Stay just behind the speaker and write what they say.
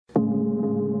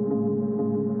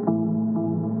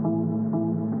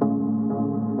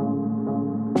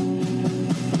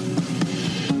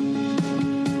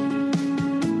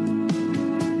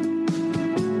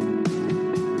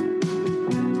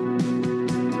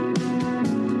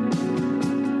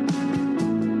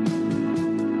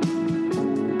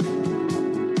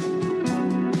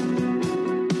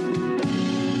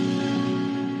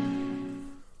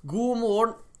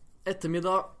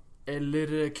ettermiddag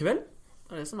eller kveld.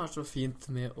 Det det som så fint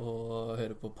med å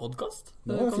høre på podcast.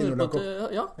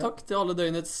 Ja, takk til alle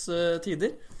døgnets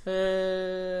tider.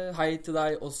 Hei til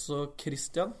deg også,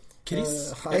 Christian.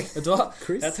 Chris. Hei, Vet du hva?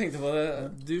 Chris. Jeg tenkte på det.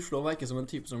 Du slår meg ikke som en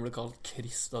type som blir kalt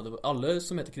Chris. Alle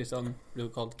som heter Christian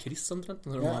blir kalt Chris omtrent.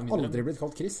 Jeg har aldri blitt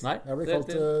kalt Chris. Nei, jeg blir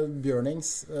kalt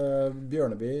Bjørnings,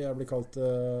 Bjørneby. Jeg blir kalt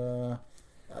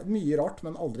mye rart,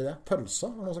 men aldri det. Pølsa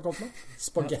var noe som kalt meg.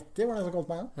 Spaghetti var det som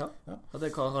kalt meg. Ja.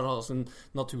 Det kan ha sin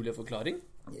naturlige forklaring.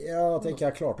 Ja, at jeg ikke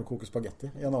klarte å koke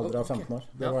spaghetti i en alder av 15 år.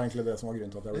 Det var egentlig det som var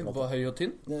grunnen til at jeg ble kalt. Var høy og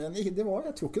tynn? Jeg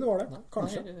tror ikke det var det.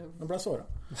 Kanskje. Den ble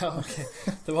såret. Ja, ok.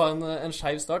 Det var en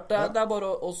skeiv start. Det er bare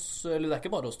oss, eller det er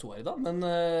ikke bare oss to her i dag, men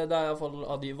det er i hvert fall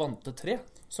av de vante 3,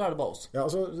 så er det bare oss. Ja,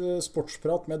 altså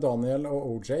Sportsprat med Daniel og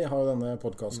OJ har jo denne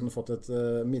podcasten fått et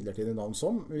midlertidig navn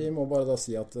som. Vi må bare da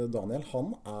si at Daniel,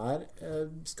 han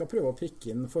skal prøve å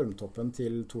prikke inn formtoppen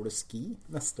til Tour de Ski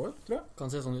neste år, tror jeg.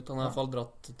 Kan se sånn ut. Han har i hvert fall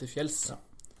dratt til fjells. Ja.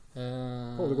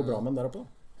 Håper det går bra med den der oppe da.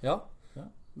 Ja.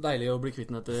 Deilig å bli kvitt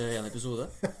den etter en episode.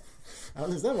 Jeg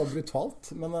synes det var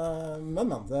brutalt. Men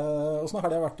hvordan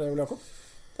har det vært, Ole Jakob?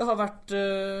 Det har vært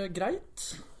greit.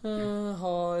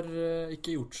 Har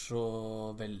ikke gjort så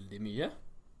veldig mye.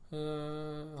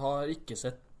 Har ikke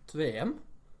sett VM.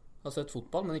 Har sett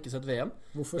fotball, men ikke sett VM.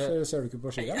 Hvorfor ser du ikke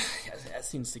på ski? Jeg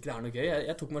synes ikke det er noe gøy.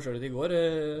 Jeg tok meg selv litt i går.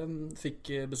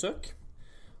 Fikk besøk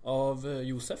av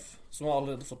Josef, som har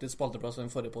allerede fått litt spalteplass i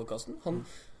den forrige podcasten. Han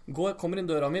kommer inn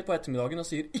døra mi på ettermiddagen og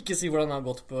sier, ikke si hvordan han har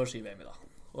gått på ski-VM i dag.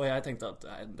 Og jeg tenkte at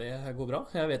det går bra.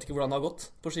 Jeg vet ikke hvordan det har gått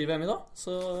på ski-VM i dag.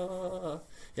 Så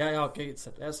jeg har ikke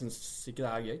sett det. Jeg synes ikke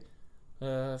det er gøy.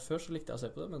 Før så likte jeg å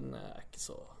se på det, men jeg er ikke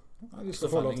så... Du skal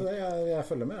få lov til det. Jeg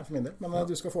følger med for min del. Men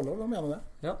du skal få lov å mene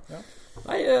det. Ja.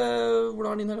 Nei, hvordan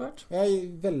har din helg vært?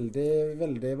 Veldig,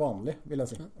 veldig vanlig, vil jeg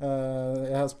si.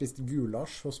 Jeg har spist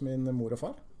gulasj hos min mor og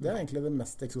far. Det er egentlig det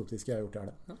mest eksotiske jeg har gjort i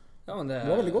helgen. Ja, men det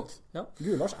var veldig godt. Ja.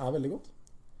 Gulasj er veldig godt.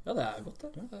 Ja, det er godt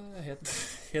det.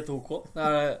 Helt ok.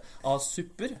 Av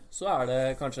supper så er det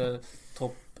kanskje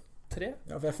topp 3.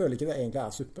 Ja, for jeg føler ikke det egentlig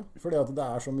er suppe. Fordi at det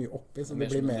er så mye oppi, så det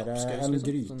blir mer en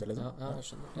gryte, liksom. Ja, jeg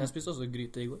skjønner. Jeg spiste også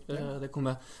gryte i går. Det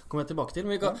kommer jeg tilbake til.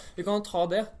 Men vi kan ta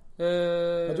det.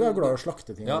 Du er glad i å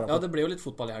slakte ting. Ja, det ble jo litt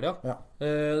fotball i helgen. Ja.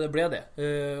 Det ble det.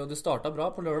 Og det startet bra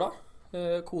på lørdag.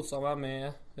 Kosa meg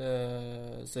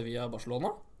med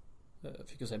Sevilla-Barcelona.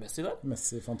 Fikk jo se Messi der.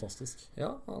 Messi, fantastisk.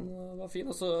 Ja, han var fin.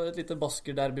 Og så et lite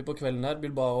basker-derby på kvelden her.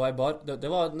 Bilbao og Eibar.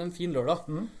 Det var en fin lørdag.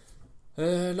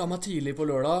 La meg tidlig på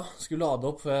lørdag. Skulle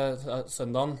lade opp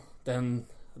søndagen.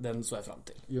 Den så jeg frem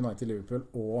til. United, Liverpool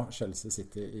og Chelsea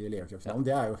City i Liga Cup-finalen.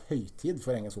 Det er jo høytid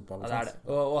for engelsk fotball. Ja, det er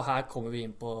det. Og her kommer vi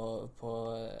inn på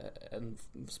en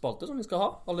spalte som vi skal ha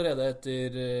allerede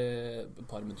etter et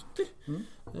par minutter.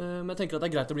 Men jeg tenker at det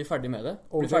er greit å bli ferdig med det.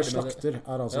 Slakter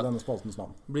er altså denne spaltens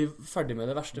navn. Bli ferdig med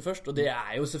det verste først. Og det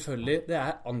er jo selvfølgelig, det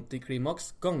er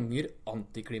antiklimaks ganger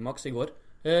antiklimaks i går.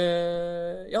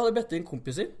 Jeg hadde bedt inn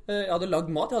kompiser. Jeg hadde lagd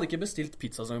mat. Jeg hadde ikke bestilt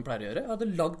pizza som jeg pleier å gjøre. Jeg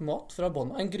hadde lagd mat fra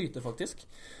bånda. En gryte faktisk.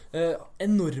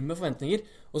 Enorme forventninger.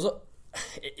 Og så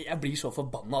jeg blir så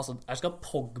forbannet altså. Jeg skal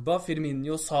Pogba,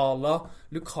 Firmino, Salah,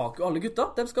 Lukaku, alle gutta.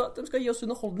 De skal gi oss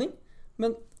underholdning.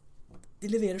 Men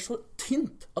de leverer så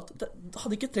tynt at det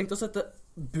hadde ikke trengt å sette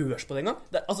børs på det engang.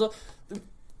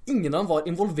 Ingen av dem var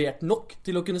involvert nok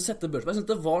til å kunne sette børs på. Jeg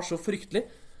synes det var så fryktelig.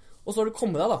 Og så har du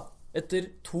kommet deg da etter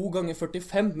 2 ganger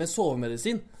 45 med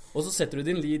sovemedisin. Og så setter du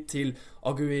din lit til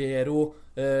Aguero,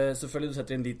 selvfølgelig du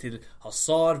setter din lit til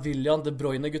Hazard, William, De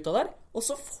Bruyne, gutta der. Og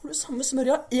så får du samme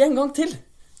smørja en gang til.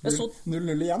 Jeg så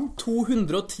 0-0 igjen.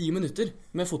 210 minutter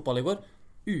med fotball i går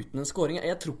uten en scoring.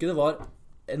 Jeg tror ikke det var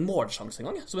en målsjanse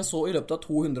engang, som jeg så i løpet av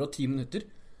 210 minutter.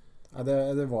 Nei,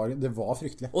 det var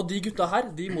fryktelig. Og de gutta her,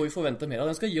 de må jo forvente mer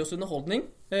av. Den skal gi oss underholdning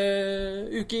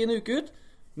uke inn, uke ut.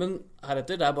 Men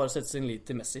heretter, det er bare å sette sin lit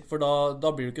til Messi. For da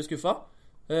blir du ikke skuffet.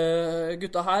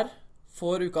 Gutta her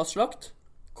får ukas slakt.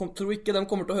 Tror ikke de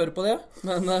kommer til å høre på det.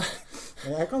 Men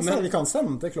vi kan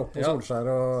sende til Klopp og Solskjær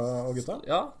og gutta.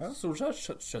 Ja, Solskjær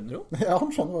skjønner jo. Ja,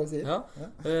 han skjønner hva vi sier.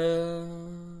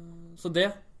 Så det.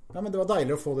 Ja, men det var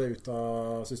deilig å få det ut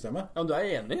av systemet. Ja, men du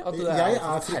er enig? Jeg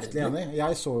er fryktelig enig.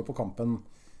 Jeg så jo på kampen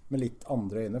med litt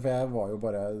andre øyne, for jeg var jo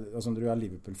bare altså når du er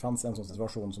Liverpool-fans i en sånn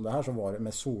situasjon som det her, så var det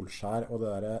med Solskjær og det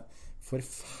der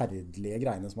forferdelige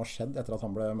greiene som har skjedd etter at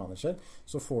han ble manager,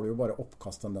 så får du jo bare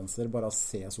oppkasttendenser bare å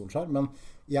se Solskjær, men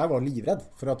jeg var livredd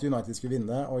for at United skulle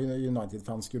vinne, og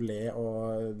United-fans skulle le, og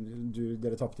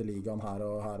dere tappte ligaen her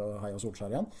og heia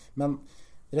Solskjær igjen, men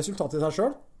resultatet i seg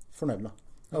selv, fornøyd med.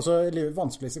 Altså,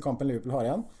 vanskeligste kampen Liverpool har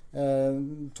igjen,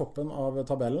 toppen av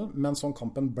tabellen, men sånn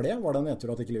kampen ble, var det en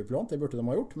nedtur at ikke Liverpool vant, det burde de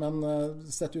ha gjort, men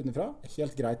sett utenfra,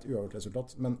 helt greit uavgjort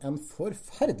resultat, men en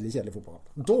forferdelig kjedelig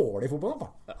fotballkamp. Dårlig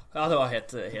fotballkamp, da. Ja, det var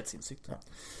helt sinnssykt. Ja.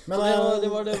 Men,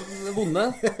 det var det vonde.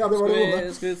 Ja, det var det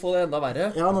vonde. Skal vi få det enda verre?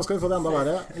 Ja, nå skal vi få det enda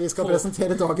verre. Vi skal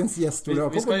presentere dagens gjest, Ole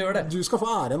Jakob. Vi skal gjøre det. Du skal få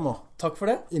æren nå. Takk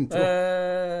for det. Intro.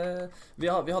 Vi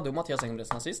hadde jo Mathias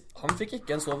Engebretsen sist. Han fikk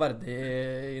ikke en så verdig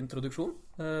introduksjon,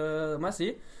 må jeg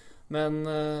si. Men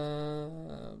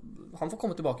han får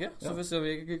komme tilbake, så vi ser om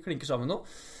vi klinker sammen nå.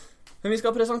 Men vi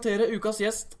skal presentere ukas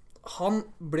gjest. Han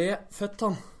ble født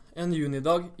en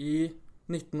junidag i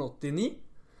 1989.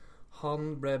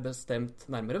 Han ble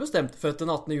nærmere bestemt, født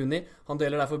den 18. juni. Han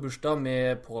deler derfor bursdag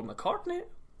med Paul McCartney,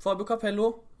 Fabio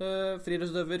Capello,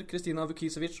 friidrettsutøver Kristina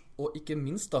Vukisevic, og ikke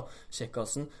minst da,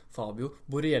 kjekkasen Fabio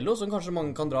Borriello, som kanskje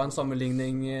mange kan dra en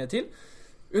sammenligning til.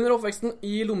 Under oppveksten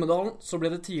i Lommedalen så ble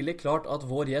det tidlig klart at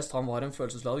vår gjest, han var en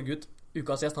følelsesladet gutt.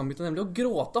 Ukas gjest, han begynte nemlig å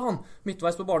gråte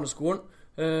midtveis på barneskolen,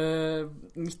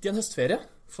 midt i en høstferie.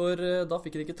 For da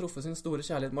fikk han ikke truffet sin store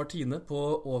kjærlighet Martine på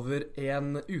over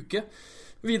en uke.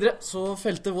 Videre så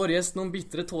felte vår gjest noen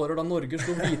bittre tårer da Norge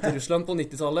slo Hviterussland på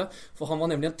 90-tallet. For han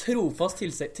var nemlig en trofast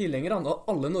tilhenger av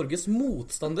alle Norges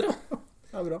motstandere.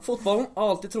 Ja, fotballen har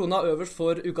alltid trona øverst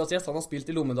for ukas gjest. Han har spilt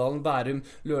i Lommedalen, Bærum,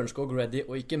 Lørenskog, Reddy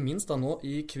og ikke minst da nå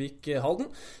i Kvikk Halden.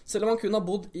 Selv om han kun har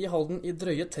bodd i Halden i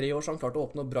drøye 3 år, så han klart å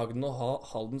åpne bragden og ha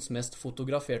Haldens mest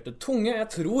fotograferte tunge. Jeg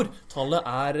tror tallet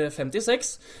er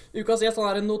 56. Ukas gjest,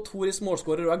 han er en notorisk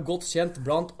målskårer og er godt kjent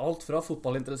blant alt fra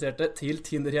fotballinteresserte til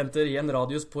Tinder-jenter i en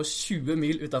radius på 20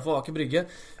 mil utenfor Aker Brygge.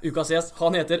 Ukas gjest,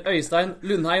 han heter Øystein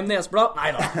Lundheim Nesblad.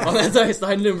 Neida, han heter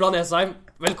Øystein Lundblad Næsheim.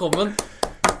 Velkommen.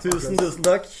 Tusen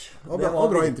takk. Det var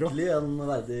bra intro. Virkelig en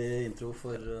verdig intro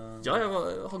for Ja, jeg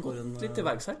har gått litt til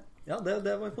verks her. Ja, det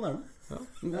var imponerende. Ja.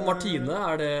 Martine,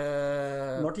 er det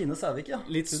Martine Sævik, ja.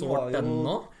 Litt sårt den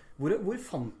nå? Hvor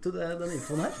fant du den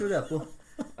infoen her, tror jeg på?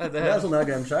 Det er sånn jeg har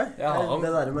glemt selv. Ja. Det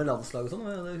der med landslag og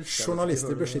sånn.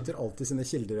 Journalister beskytter alltid sine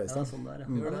kilder. Ja, sånn der.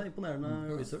 Det er imponerende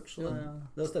research, så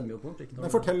det stemmer jo på.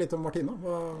 Men fortell litt om Martine.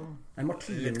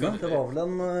 Martine,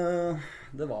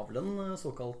 det var vel en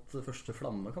såkalt første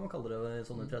flamme, kan man kalle det, i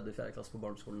sånn i 3.-4. klasse på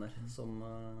barneskolen der,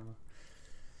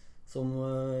 som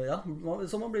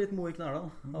man blir litt mo i knærne.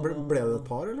 Ble det et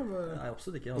par, eller? Nei,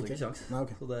 absolutt ikke. Jeg hadde ikke sjans. Nei,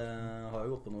 okay. Så det har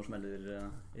jo gått på noen smeller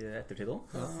i ettertid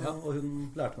også. Ja. Og hun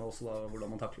lærte meg også da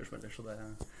hvordan man takler smeller.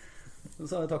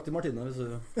 Så takk til Martine hvis du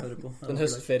hører på. Den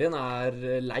høstferien er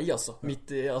lei, altså.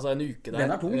 Midt i, altså en uke der.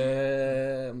 Den er tung.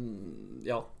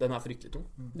 Ja, den er fryktelig tung.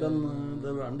 Det er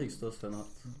den diggeste høstferien jeg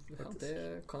har hatt. Ja,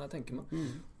 det kan jeg tenke meg.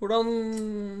 Hvordan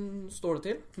står det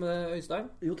til med Øystein?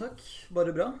 Jo takk,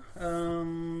 bare bra.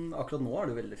 Akkurat nå er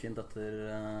det veldig fint etter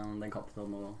den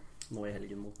kampen nå i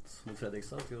helgen mot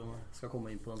Fredrikstad. Vi skal komme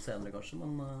inn på den senere kanskje,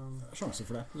 men sjanse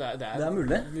for det. Det er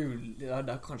mulig. Det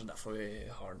er kanskje derfor vi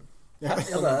har den. Ja,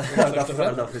 det er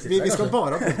derfor vi skal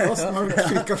bare ha podcast når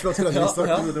Kvikk har slått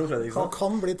Fredrikstad. Han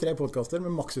kan bli 3 podcaster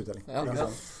med maks uttelling.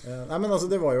 Nei, men altså,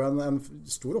 det var jo en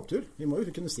stor opptur. Vi må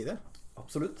jo kunne si det.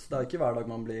 Absolutt. Det er ikke hver dag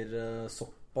man blir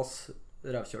såpass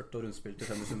rævkjørt og rundspilt i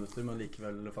 25 minutter, men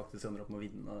likevel faktisk ender opp med å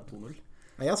vinne 2-0.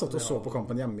 Jeg satt og så på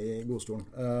kampen hjemme i godstolen,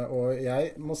 og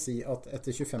jeg må si at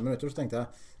etter 25 minutter så tenkte jeg,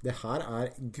 det her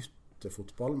er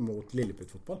guttefotball mot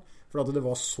lilleputtfotball. For at det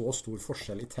var så stor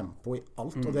forskjell i tempo i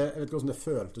alt, og jeg vet ikke hvordan det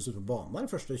føltes ut på banen der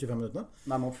de første 25 minuttene.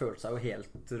 Nei, man følte seg jo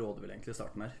helt rådvill egentlig i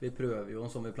starten her. Vi prøver jo,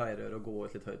 som vi pleier å gjøre, å gå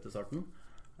ut litt høyt i starten.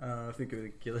 Funker jo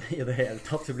ikke i det hele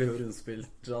tatt. Vi blir jo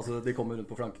rundspilt, altså de kommer rundt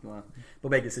på flankene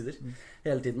på begge sider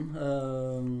hele tiden.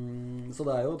 Så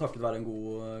det er jo takket være en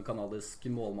god kanadisk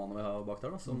målmann vi har bak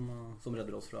der da, som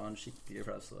redder oss fra en skikkelig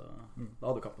flause. Da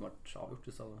hadde kampen vært avgjort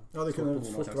hvis det kunne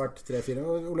fått vært 3-4.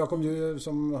 Ole Jakob, du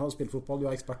som har spilt fotball,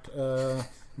 du er ekspert.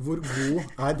 Hvor god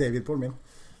er David Paul Min?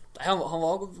 Han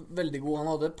var veldig god. Han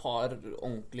hadde et par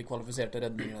ordentlig kvalifiserte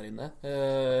redninger der inne.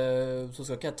 Så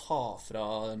skal ikke jeg ta fra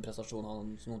den prestasjonen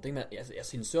hans noen ting, men jeg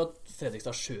synes jo at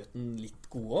Fredrikstad skjøt den litt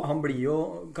god også. Han blir jo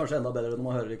kanskje enda bedre når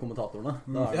man hører de kommentatorene.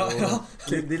 Da er det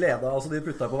jo, de leda, altså de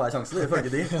putta på hver sjanse,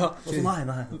 ifølge de. Og så nei.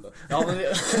 Ja, men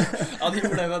de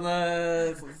gjorde det, men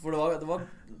for det var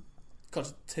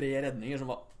kanskje 3 redninger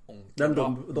som var den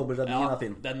dobbeltredningen er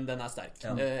fin. Den er sterk.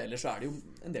 Ellers så er det jo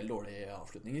en del dårlige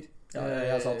avslutninger. Ja,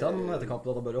 jeg sa til han etter kampen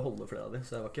at han bør holde flere av de,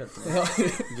 så jeg var ikke helt med.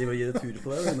 De må gi retur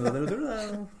på det.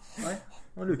 Nei,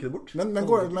 man luker det bort. Men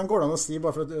går det an å si,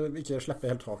 bare for at ikke slippe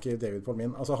helt tak i David Paul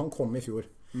Min, altså han kom i fjor.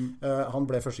 Han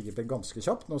ble førstekeeper ganske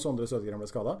kjapt når Sondre Sødegren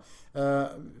ble skadet.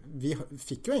 Vi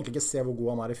fikk jo egentlig ikke se hvor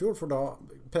god han er i fjor, for da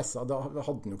hadde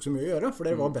han jo ikke så mye å gjøre, for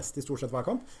det var best i stort sett hver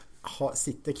kamp.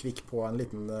 Sitter Kvikk på en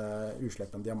liten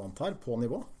usleppen diamant her på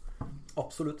nivå?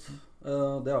 Absolutt.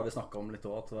 Det har vi snakket om litt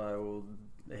også, at det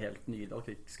jo helt nydelig at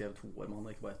Kvik skrev 2 år, men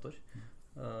han ikke bare 1 år.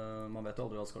 Man vet jo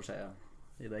aldri hva som skal skje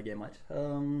i det gamet her.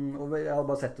 Og jeg har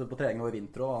bare sett det på trening og i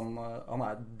vinter, og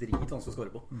han dritvanskelig å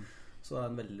skåre på. Så det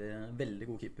en veldig, veldig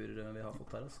god keeper vi har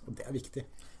fått her. Altså. Og det viktig.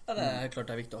 Ja, det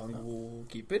klart det viktig å ha en god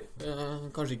keeper.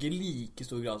 Kanskje ikke i like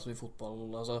stor grad som i fotball.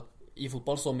 Altså, i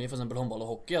fotball som i for eksempel håndball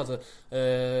og hockey. Altså,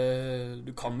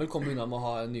 du kan vel komme unna med å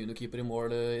ha en ny keeper i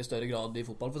mål i større grad i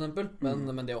fotball, for eksempel.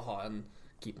 Men det å ha en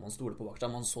keeper man stoler på bak seg.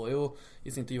 Man så jo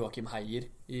i sin tid Joachim Heier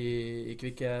i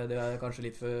Kvik. Det kanskje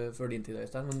litt før din tid,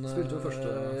 Øystein. Spilte jo første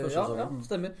ja,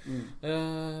 stemmer.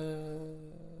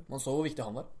 Man så hvor viktig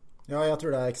han var. Ja, jeg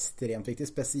tror det ekstremt viktig,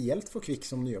 spesielt for Kvik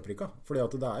som nyopprykka. Fordi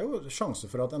at det jo sjanse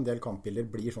for at en del kampbilder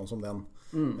blir sånn som den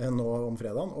nå om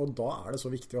fredagen. Og da det så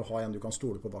viktig å ha en du kan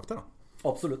stole på bak der, da.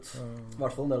 Absolutt. I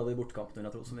hvert fall en del av de bortkampene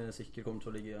jeg tror, som vi sikkert kommer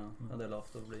til å ligge en del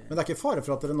lavt. Men det ikke fare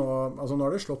for at dere nå altså nå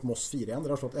har dere slått Moss 4-1,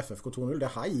 dere har slått FFK 2-0.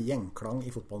 Det her gjenklang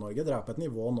i fotball-Norge. Dere på et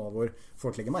nivå nå hvor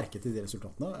folk legger merke til de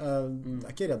resultatene.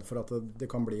 Jeg ikke redd for at det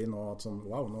kan bli nå at sånn,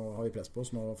 wow, nå har vi press på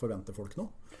oss, nå forventer folk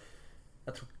noe.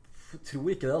 Jeg tror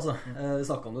ikke det, altså. Vi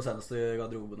snakket om det senest i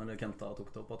garderoben, eller Kenta tok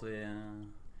det opp, at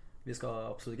vi skal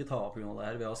absolutt ikke ta av på grunn av det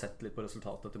her. Vi har sett litt på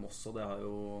resultatet til Moss, og det har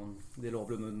jo de lå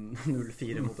under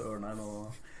 0-4 mot Ørnheim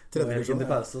og helt inn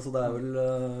til pause, så det vel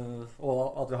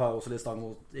og at vi har også litt stang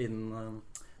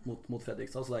mot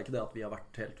Fredrikstad, så det ikke det at vi har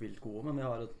vært helt vilt gode, men vi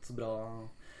har et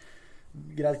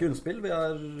greit grunnspill.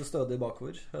 Vi stødig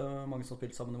bakover. Mange som har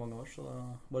spilt sammen i mange år, så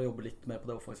bare jobbe litt mer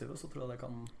på det offensive, så tror jeg det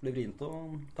kan bli vrient å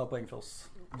ta poeng fra oss.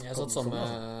 Jeg satt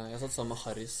sammen med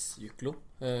Harris Juklo,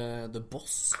 The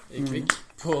Boss i Kvik,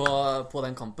 på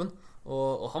den kampen.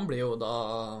 Og han ble jo, da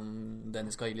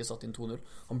Dennis Kahili satt inn 2-0,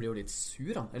 han ble jo litt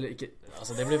sur, han. Eller ikke,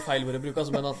 altså det blir feil ord å bruke,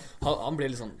 altså, men han ble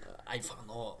litt sånn, nei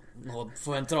faen, nå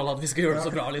forventer alle at vi skal gjøre det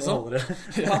så bra, liksom.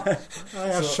 Ja,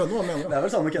 jeg skjønner hva han mener. Det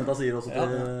vel samme Kenta sier også til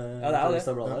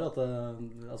Lundblad her, at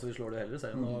altså, vi slår det heller i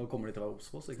serien, og kommer de til å være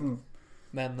obs på oss, ikke sant?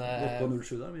 Men gått på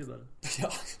 0-7 der, mye bedre. Ja,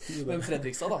 men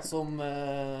Fredrikstad da, som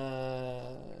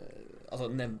altså,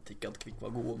 nevnte ikke at Kvik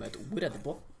var gode med et ord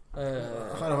etterpå.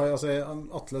 Her har jeg,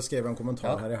 Atle skrev en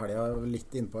kommentar her i helgen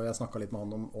litt innpå, jeg snakket litt med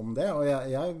han om det, og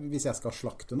hvis jeg skal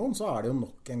slakte noen, så det jo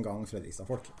nok en gang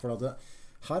Fredrikstad-folk, for at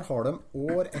her har de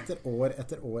år etter år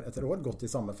etter år etter år gått i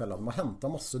samme fella. De har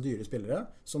hentet masse dyre spillere,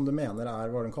 som de mener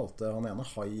hva de kalte han ene,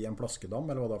 hai i en plaskedam,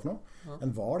 eller hva det for noe. Ja.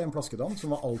 En var det en plaskedam,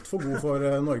 som var alt for god for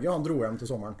Norge, han dro hjem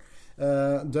til sommeren.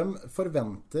 De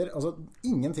forventer, altså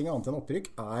ingenting annet enn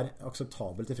opprykk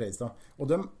akseptabelt i Fredrikstad.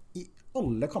 Og i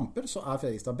alle kamper så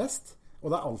Fredrikstad best, og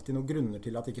det alltid noen grunner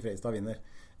til at ikke Fredrikstad vinner.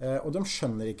 Og de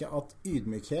skjønner ikke at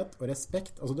ydmykhet og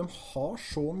respekt, altså de har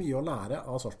så mye å lære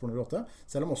av Sarpsborg 08,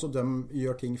 selv om også de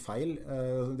gjør ting feil,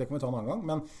 det kan vi ta en annen gang,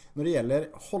 men når det gjelder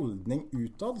holdning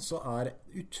utad, så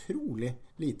utrolig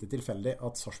lite tilfeldig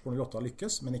at Sarpsborg 08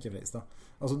 lykkes, men ikke Fredrikstad.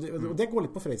 Altså, det går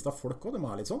litt på Fredrikstad folk også,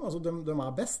 de litt sånn, altså de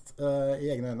best i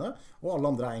egne øyne, og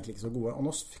alle andre egentlig ikke så gode. Og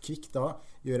når Kvik da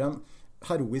gjør en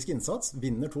heroisk innsats,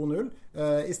 vinner 2-0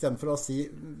 i stedet for å si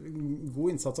god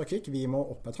innsats av Kvik, vi må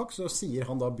opp et hakk, så sier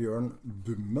han da Bjørn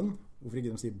Bummen, hvorfor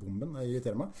ikke de sier Bomben, det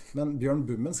irriterer meg, men Bjørn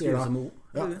Bummen sier da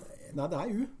ja, nei det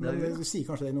U, men du sier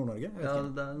kanskje det i Nord-Norge, ja,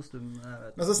 det en stund, jeg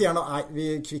vet. Men så sier han da, nei,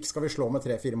 Kvik skal vi slå med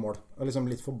 3-4 mål, og liksom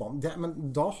litt forbannet,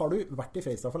 men da har du vært i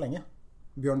Fredrikstad for lenge,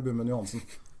 Bjørn Bummen Johansen,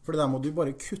 for det der må du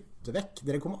bare kutte vekk,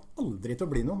 dere kommer aldri til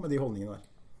å bli noe med de holdningene der.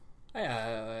 Jeg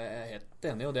helt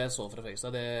enig, og det jeg så fra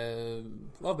Fredrikstad,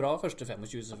 det var bra første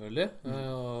 25 selvfølgelig,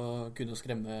 og kunne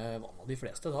skremme vann av de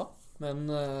fleste da, men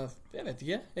jeg vet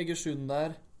ikke, Egersund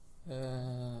der,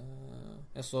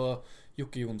 jeg så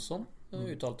Jokke Jonsson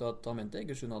uttalte at han mente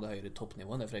Egersund hadde høyere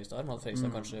toppnivå enn det Fredrikstad men at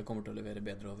Fredrikstad kanskje kommer til å levere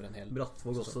bedre over en hel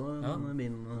Brattvåg også, ja.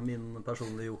 min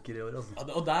personlige joker i år altså. Ja,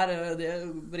 og der, det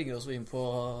bringer oss inn på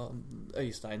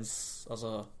Øysteins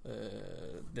altså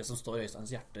det som står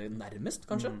Øysteins hjerte nærmest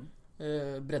kanskje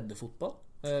breddefotball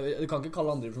du kan ikke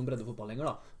kalle andre divisjon breddefotball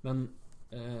lenger da men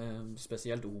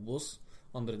spesielt Obos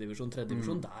andre divisjon, tredje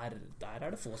divisjon, der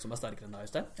det få som sterkere enn deg,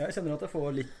 Øystein. Jeg kjenner at jeg får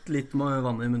litt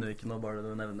vann i munnviken når bare du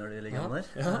nevner de liggende der.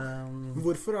 Ja.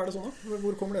 Hvorfor det sånn da?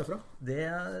 Hvor kommer det fra? Det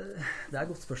et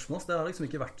godt spørsmål. Det har liksom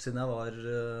ikke vært siden jeg var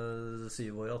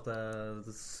 7 år at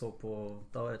jeg så på,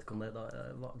 da vet jeg ikke om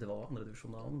det var andre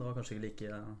divisjon da, det var kanskje ikke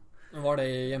like... Var det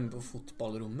hjemme på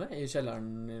fotballrommet i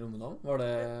kjelleren i Romedal? Var det...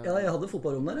 Ja, jeg hadde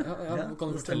fotballrom der. Ja,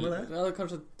 kan du fortelle det? Ja,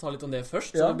 kanskje ta litt om det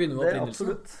først, ja, så begynner vi opprinnelsen.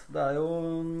 Absolutt.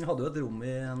 Jeg hadde jo et rom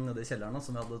nede i kjelleren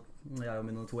som jeg og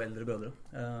mine 2 eldre brødre.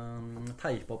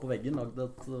 Teipet på veggen, lagde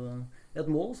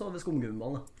et mål, så hadde vi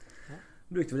skumgummiball.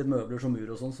 Brukte vi litt møbler som mur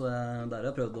og sånn, så der har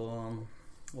jeg prøvd å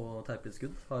og teipe litt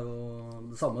skudd. Har jo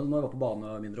det samme når jeg var på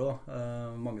bane mindre også.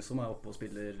 Mange som oppe og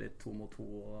spiller litt 2 mot 2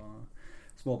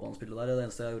 og småbanespillet der. Det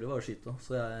eneste jeg gjorde var å skyte.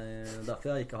 Så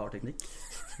derfor jeg ikke har teknikk.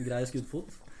 Grei skuddfot.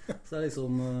 Så det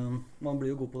liksom, man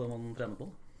blir jo god på det man trener på.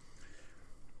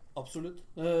 Absolutt.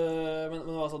 Men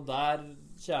altså der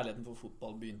kjærligheten for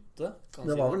fotball begynte?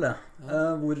 Det var vel det. Ja.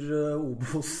 Hvor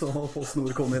Obos og Post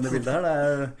Nord kom inn i bildet her,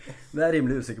 det er jeg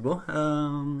rimelig usikker på.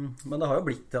 Men det har jo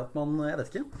blitt til at man, jeg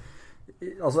vet ikke.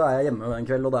 Altså er jeg hjemme en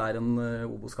kveld og det er en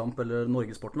Obos-kamp, eller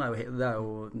Norgesporten, det er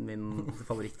jo min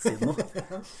favorittside nå.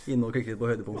 Inne og klikke litt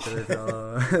på høydepunkter fra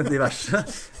diverse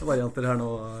varianter her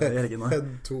nå i helgene.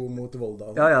 2 mot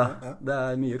Volda. Ja. Det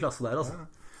er mye klasse der, altså.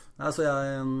 Nei, så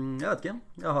jeg vet ikke.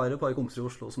 Jeg har et par kompiser i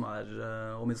Oslo som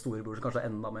og min storebror som kanskje er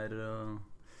enda mer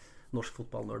norsk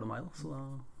fotballnørd enn meg. Da. Så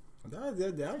det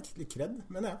er litt kredd,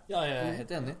 men ja. Ja, jeg er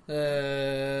helt enig.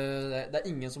 Det er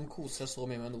ingen som koser så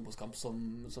mye med en Obos-kamp som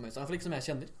Øystein. I hvert fall ikke som jeg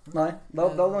kjenner. Nei, det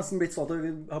har nesten blitt sånn at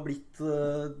det har blitt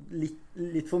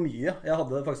litt for mye. Jeg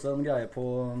hadde faktisk en greie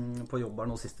på jobb her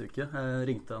nå siste uke. Jeg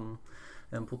ringte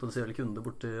en potensiell kunde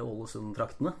bort til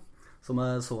Ålesund-traktene. Som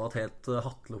jeg så at het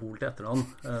Hatlehol til etternavn.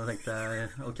 Tenkte jeg,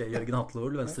 ok, Jørgen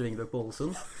Hatlehol, venstre vingbøk på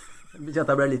Ålesund. Kjente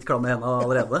jeg ble litt klam i hendene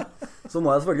allerede. Så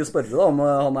må jeg selvfølgelig spørre da, om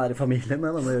han er i familie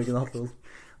med denne Jørgen Hatlehol.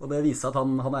 Og det viser at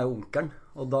han er jo onkelen.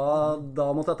 Og da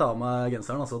måtte jeg ta av meg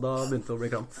genseren, altså. Da begynte det å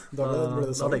bli klamt. Da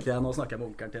tenkte jeg, nå snakker jeg med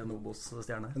onkelen til en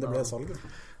Obos-stjerne. Men det ble salg?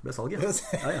 Ble salg, ja.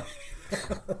 Ja.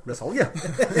 Ble salg, ja.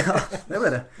 Ja, det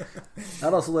ble det. Ja,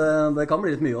 altså det kan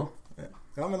bli litt mye også.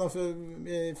 Ja, men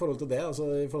i forhold til det, altså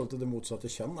i forhold til det motsatte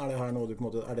kjønn, er det her noe du på en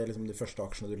måte, er det liksom de første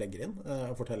aksjene du legger inn?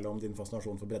 Og forteller om din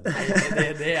fascinasjon for bredde?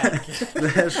 Det er det ikke.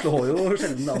 Det slår jo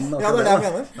sjelden an. Ja, det er det jeg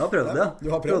mener. Jeg har prøvd det.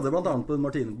 Du har prøvd det blant annet på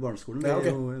Martine på barneskolen. Ja,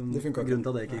 okay. Det funket grunnen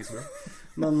til at det ikke gikk så bra.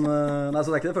 Men nei, så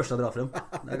det er ikke det første jeg drar frem.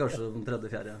 Det er kanskje den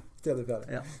tredje-fjerde.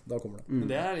 Ja. Da kommer det. Men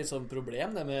det er liksom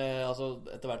problem det med, altså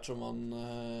etter hvert som man,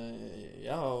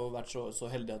 jeg har jo vært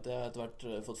så heldig at jeg etter hvert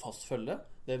fått fast følge.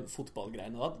 Det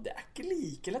fotballgreiene da, det er ikke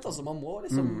like lett, altså man må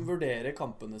liksom vurdere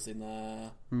kampene sine.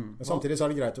 Men samtidig så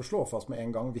er det greit å slå fast med en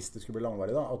gang, hvis det skulle bli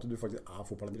langvarig da, at du faktisk er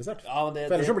fotballinteressert. Ja, men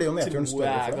for ellers så blir jo nedturen større for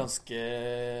deg. Jeg er ganske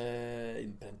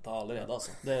innprentet allerede,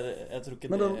 altså. Jeg tror ikke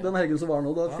men den helgen som var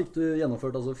nå, da fikk du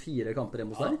gjennomført altså 4 kamper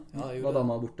hjemme hos deg? Ja, var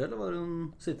dama borte, eller var hun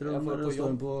sitter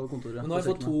hun på kontoret? Men nå har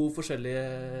jeg fått 2 forskjellige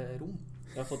rom.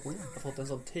 Jeg har fått en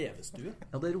sånn TV-stue.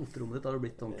 Ja, det roterommet ditt har det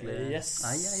blitt ordentlig. Yes.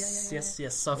 Jeg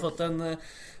har fått en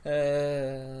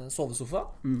sovesofa,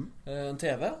 en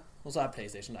TV, og så er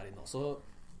PlayStation der inne. Så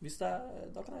hvis da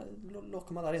kan jeg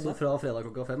lokke meg der inne. Så fra fredag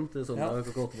klokka 5 til søndag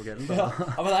klokka 8 på kvelden? Ja,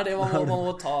 men det er det man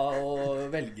må ta og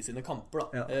velge sine kamper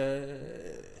da.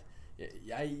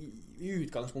 I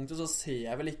utgangspunktet så ser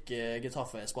jeg vel ikke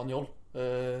Getafe Espanyol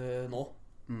nå.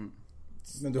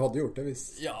 Men du hadde gjort det hvis...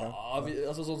 Ja,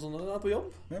 altså sånn som du er på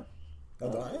jobb. Ja,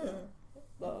 da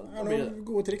er noen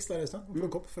gode triks der, Øystein.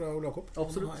 Plukk opp fra Ola Kopp.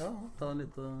 Absolutt. Ta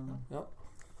litt... Ja.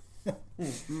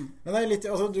 Men det er litt,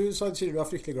 altså du sier du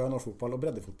er fryktelig glad i norsk fotball og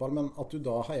breddefotball, men at du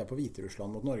da heier på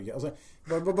Hviterussland mot Norge, altså,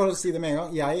 bare si det med en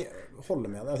gang. Jeg holder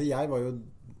med det. Altså,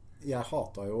 jeg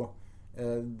hatet jo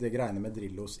det greiene med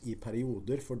Drillos i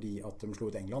perioder fordi at de slo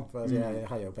ut England. For altså, jeg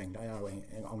heier jo på England, jeg er jo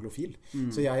en anglofil.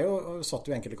 Så jeg satt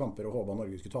jo enkelte kamper og håpet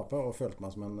Norge skulle tape og følte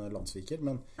meg som en landsviker.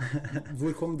 Men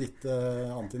hvor kom ditt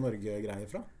anti-Norge-greie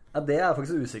fra? Ja, det er jeg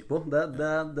faktisk usikker på.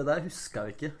 Det der husker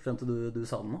jeg ikke frem til du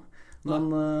sa det nå. Men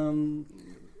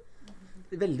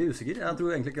veldig usikker. Jeg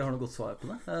tror egentlig ikke jeg har noe godt svar på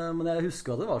det. Men jeg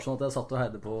husker at det var sånn at jeg satt og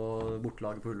heide på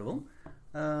bortelaget på Ullevål.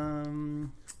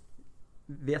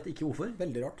 Vet ikke hvorfor.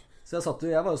 Veldig rart. Så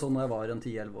jeg var jo sånn når jeg var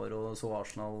 10-11 år og så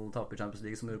Arsenal tape i Champions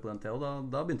League som gjorde på den tida, og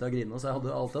da begynte jeg å grine, så jeg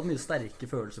hadde alltid hatt mye sterke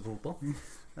følelser for fotball.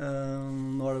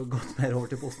 Nå har det gått mer over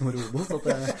til Posten og Robo, så at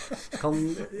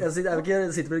jeg sitter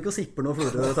vel ikke og sipper noe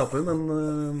Florø tapper, men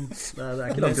det er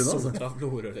ikke langt unna, altså.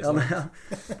 Ja, men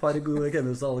par gode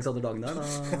Kennus og Alexander Dagn der,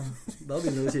 da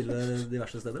begynner det å kile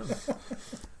diverse steder.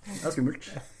 Det er skummelt.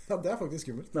 Ja, det er faktisk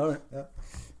skummelt. Det er det. Ja.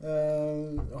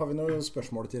 Har vi noen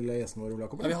spørsmål til gjestene våre, Ola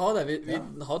Kopp? Ja, vi har det. Vi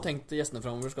har tenkt gjestene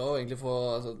fremover skal jo egentlig få,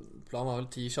 altså, planen var vel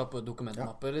 10 kjappe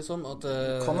dokumentmapper, liksom.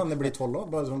 Kan hende bli 12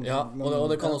 også, sånn, ja, og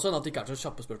det kan også hende at det ikke er så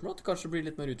kjappe spørsmål, at det kanskje blir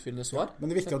litt mer utfyllende svar. Men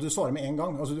det er viktig at du svarer med en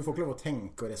gang. Altså, du får ikke lov å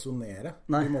tenke og resonere.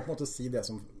 Du må på en måte si det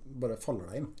som bare faller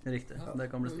deg inn. Riktig, det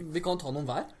kan bli stygt. Vi kan ta noen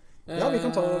hver. Ja, vi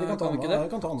kan ta noen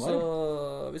hver.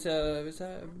 Så hvis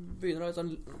jeg begynner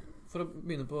sånn, for å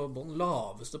begynne på bånd,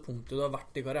 laveste punktet du har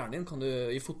vært i karrieren din,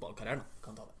 i fotballkarrieren,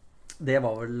 kan ta det. Det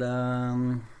var vel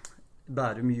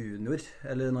Bærum junior,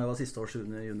 eller når jeg var siste års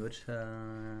junior,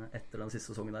 etter den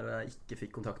siste sesongen der, og jeg ikke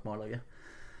fikk kontakt med A-laget.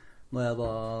 Når jeg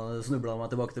da snublet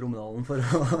meg tilbake til Romedalen for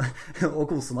å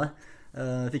kose meg.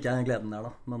 fikk jeg gleden der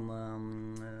da. Men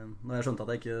når jeg skjønte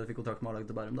at jeg ikke fikk kontrakt med A-laget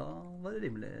til Bærum, da var det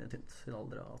rimelig tynt i en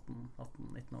alder av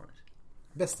 18-19 år der.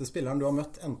 Beste spilleren du har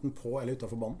møtt, enten på eller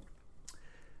utenfor banen?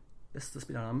 Beste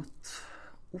spilleren jeg har møtt?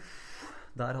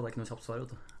 Der hadde jeg ikke noe kjapt svar,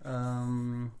 vet du.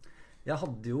 Jeg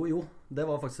hadde jo, det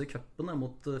var faktisk i cupen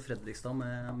mot Fredrikstad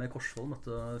med Korsvoll,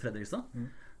 møtte Fredrikstad.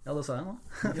 Ja, det sa jeg nå.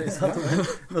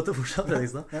 Møtte fortsatt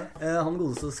Fredrikstad. Han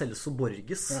godeste Celso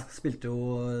Borges spilte jo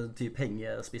typ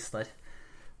hengespiss der.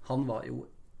 Han var jo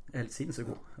helt sinnssykt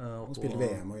god. Han spilte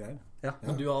VM og greier. Ja.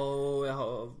 Men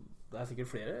det er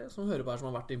sikkert flere som hører på her som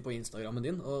har vært inn på Instagrammen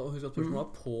din. Og husk at spørsmålet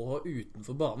var på og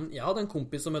utenfor banen. Jeg hadde en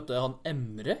kompis som møtte han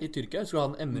Emre i Tyrkia. Jeg skulle ha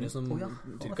han Emre som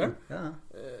tyrkeren.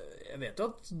 Jeg vet jo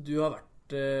at du har vært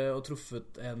og truffet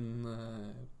en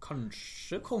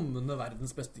kanskje kommende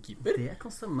verdens beste keeper. Det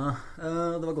kan stemme.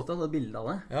 Det var godt å ha et bilde av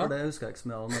det. For det husker jeg ikke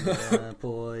så mye av nede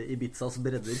på Ibizas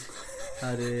bredder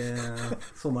her i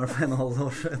sommeren for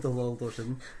 1,5 år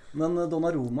siden. Men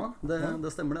Donnarumma,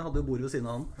 det stemmer det. Hadde jo bord ved siden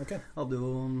av han. Hadde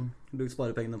jo brukt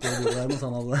sparepengene på bordet der, mens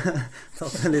han hadde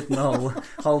tatt en liten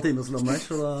halv times lønn der.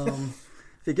 Så da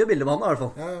fikk jeg bilde med han i hvert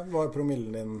fall. Ja, var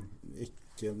promillen din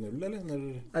ikke 0, eller?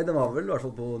 Nei, det var vel i hvert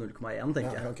fall på 0,1,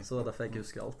 tenker jeg. Så det er derfor jeg ikke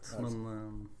husker alt. Men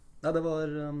nei, det var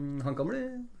han kan bli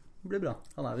bra.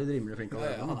 Han er jo rimelig flink.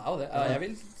 Han er jo det. Jeg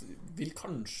vil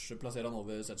kanskje plassere han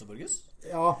over Celso Borges.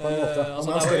 Ja, på en måte. Han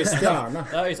er en større stjerne.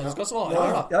 Det er Øystein som skal svare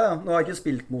her, da. Ja. Nå har jeg ikke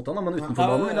spilt mot han, men utenfor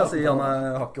banen vil jeg si han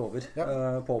er hakket over.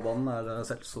 På banen er det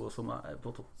Celso som er på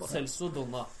topp. Celso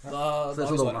Donna.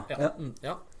 Celso Donna.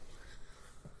 Ja.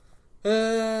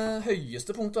 Høyeste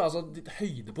punkt, altså ditt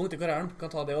høydepunkt i karrieren. Kan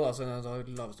ta det også da, så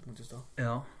jeg laveste punkt i sted.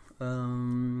 Ja.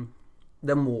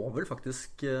 Det må vel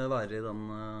faktisk være i den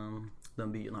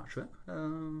byen her, tror jeg.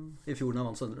 I fjor da jeg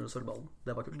vant Sølvballen.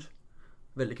 Det var kult.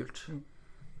 Veldig kult.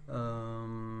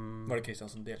 Var det Kristian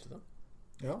som delte det?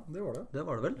 Ja, det var det. Det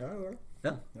var det vel? Ja, det var det.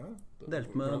 Ja.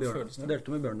 Delte med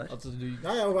Bjørn der. Å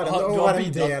være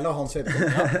en del av hans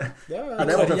høydepunkt.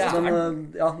 Det var tøft, men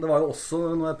det var jo også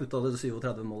når jeg puttet det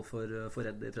 37 mål for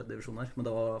Redd i 3. divisjon her. Men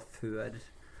det var før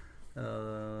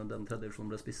den 3.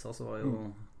 divisjonen ble spisset, så var jo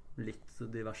litt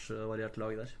diverse variert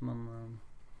lag der. Men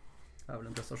det er vel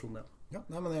en prestasjon, det. Ja,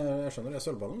 nei, men jeg skjønner det.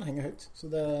 Sølvballen henger høyt. Så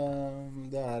det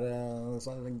er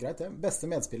greit, det. Beste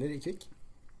medspiller i Kvikk?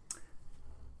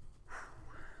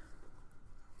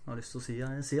 Jeg har lyst til å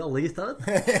si alle gutta, vet du.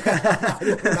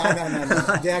 Nei.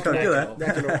 Det er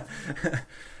ikke lov.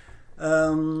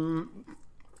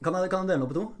 Kan jeg dele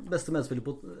opp i to? Beste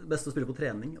spiller på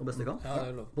trening og beste kamp? Ja, det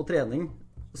er lov. På trening,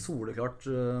 soleklart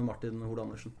Martin Hole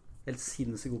Andersen. Helt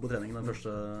sinnssykt god på trening. Den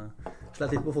første slett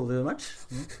litt på fotballmatch.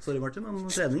 Sorry Martin, men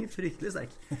trening fryktelig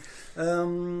sterk.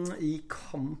 I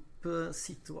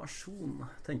kampsituasjon,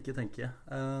 tenker.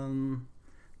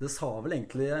 Det sa vel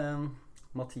egentlig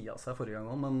Mathias her forrige gang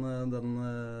også, men den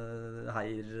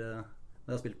Heier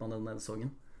jeg har spilt med han denne sesongen.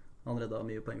 Han redda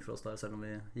mye poeng for oss der, selv om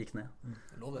vi gikk ned.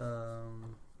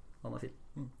 Han er fin.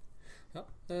 Ja.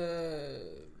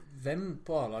 Hvem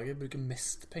på A-laget bruker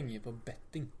mest penger på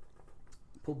betting?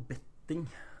 På betting?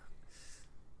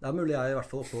 Det er mulig jeg i hvert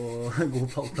fall er på god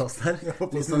pallplass der.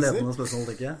 Hvis man leter noen spørsmål,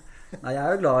 tenker jeg. Nei, jeg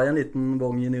er jo glad i en liten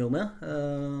bong i ny og ne.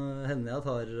 Hender jeg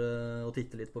tar og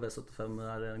titter litt på V75,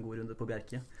 er en god runde på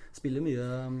Bjerke. Spiller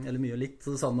mye litt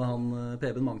sammen med han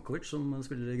Preben Mankovic som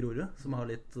spiller i Grorud, som har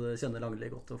kjenner Langli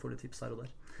godt og får litt tips her og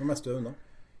der. Hvor mest du unna?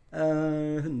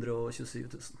 127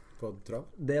 000. På trav?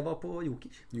 Det var på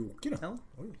Joker. Joker, ja.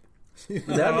 Oi.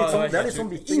 Det er litt sånn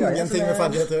bitter greie. Ingenting med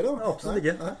ferdighet å gjøre, da? Absolutt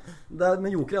ikke.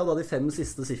 Men Joker hadde de 5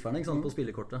 siste sifferne på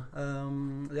spillekortet.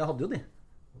 Jeg hadde jo de.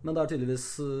 Men det er tydeligvis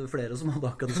flere som hadde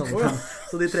akkurat det samme.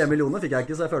 Så de 3 millioner fikk jeg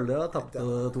ikke, så jeg føler jeg tappte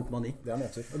 2,9. Det er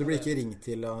nedtur. Og du blir ikke ringt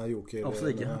til Joker?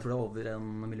 Absolutt ikke. Jeg tror det er over 1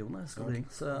 million jeg skal bli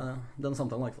ringt. Så den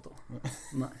samtalen har jeg ikke fått av.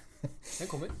 Nei. Den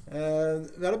kommer.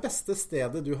 Hva er det beste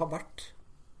stedet du har vært?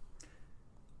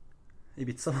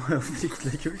 Ibiza var jo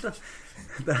fryktelig kult, da.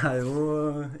 Det er jo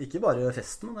ikke bare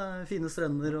festen, men det er fine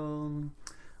strender og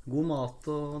god mat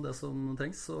og det som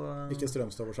trengs. Ikke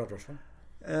Strømstad og skjærtorsdag?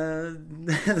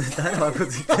 Det har jeg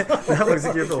faktisk ikke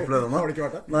fått oppleve ennå. Har du ikke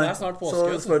vært det? Nei, det er snart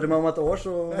påske. Så spør du meg om et år,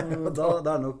 så da er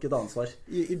det nok et ansvar.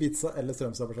 Ibiza eller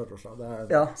Strømstad på skjærtorsdag, det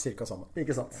er cirka samme.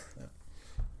 Ikke sant.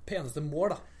 Peneste mål,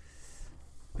 da?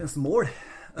 Peneste mål?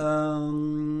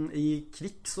 I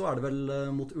Kvikk så er det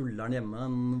vel mot Ullern hjemme,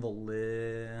 en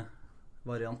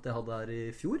volley-variant jeg hadde her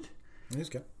i fjor. Jeg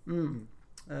husker.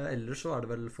 Ellers så er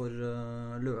det vel for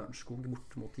Lørenskog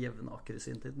bort mot Jevnaker i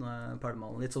sin tid, når jeg pælma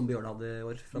litt som Bjørn hadde i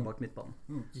år, fra bak midtbanen.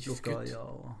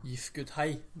 Giftgutt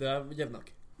Hei, det er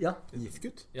Jevnaker. Ja.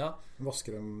 Giftgutt? Ja.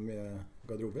 Vasker dem i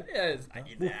garderober?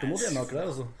 Borte mot Ennaker der,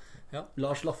 altså. Ja.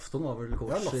 Lars Lafton var vel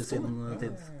coach i sin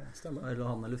tid. Stemmer. Eller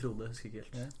han eller Frode, jeg husker ikke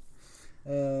helt.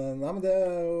 Nei, men det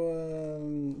er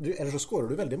jo ellers så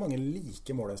skårer du veldig mange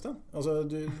like mål, Øystein. Altså,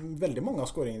 veldig mange av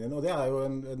skåringene dine, og det er jo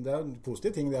det er en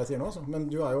positiv ting det jeg sier nå, altså. Men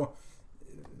du er jo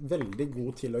veldig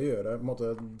god til å gjøre på en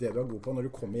måte, det du er god på når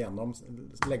du kommer gjennom,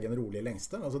 legge en rolig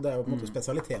lengste. Altså, det er jo på en måte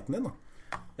spesialiteten din, da.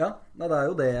 Ja, det er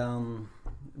jo det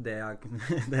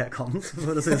jeg kan,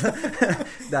 for å si det.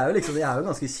 Det er jo liksom, jeg er jo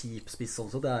ganske kjip spiss sånn,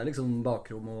 så det er liksom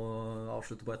bakrom å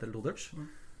avslutte på 1 eller 2 touch.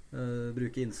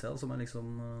 Bruke innsida som jeg liksom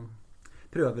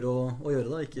prøver å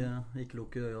gjøre da, ikke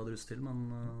lukke øya og drus til, men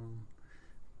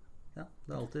ja,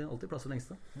 det er alltid plass til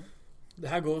lengste. Det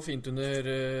her går fint under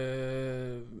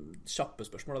kjappe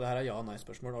spørsmål, og det her er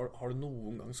ja-nei-spørsmål. Har du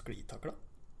noen gang sklitakla?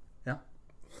 Ja.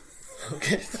 Ok,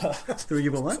 da. Tror du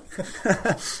ikke på meg?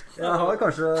 Jeg har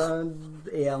kanskje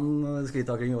 1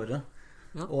 sklitakling i året,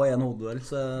 og 1 hodeduell,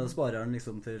 så jeg sparer den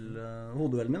liksom til...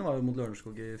 Hodeduellen min var jo mot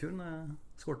Lørenskog i fjor, når jeg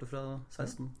skårte fra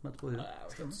 16 meter på huet.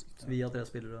 Via 3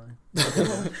 spillere.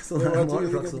 Så det var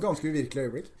et ganske uvirkelig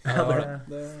øyeblikk. Ja,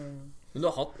 det. Men du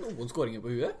har hatt noen skåringer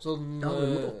på huet? Sånn, ja, det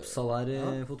var mot Oppsal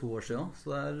her for 2 år siden. Så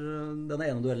det er den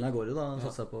ene duellen jeg går i, da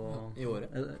satser jeg på... I året?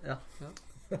 Ja.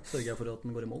 Sørger jeg for at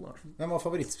den går i mål, da. Hvem var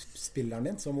favorittspilleren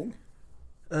din som ung?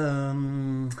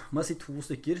 Må jeg si 2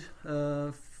 stykker.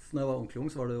 Når jeg var ordentlig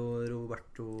ung, så var det jo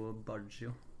Roberto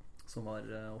Baggio som var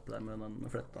oppe der med den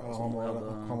fletta. Ja,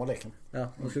 han var leken. Ja,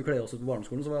 når vi skulle kle oss ut på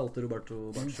barneskolen, så var jeg alltid Roberto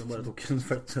Baggio som bare tok en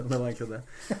flett. Det var egentlig det.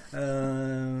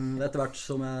 Etter hvert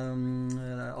som jeg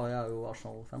er jo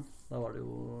Arsenal-fan. Da var det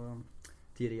jo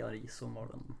Thierry Henry som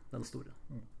var den store.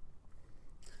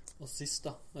 Og sist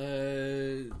da,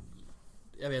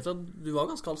 jeg vet at du var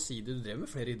ganske allsidig. Du drev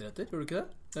med flere idretter, gjorde du ikke det?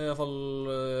 I hvert fall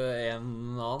en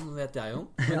annen vet jeg om.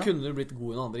 Men kunne du blitt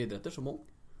god i noen andre idretter som ung?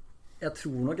 Jeg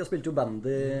tror nok jeg spilte jo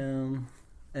bandy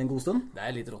en god stund. Det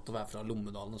er litt rått å være fra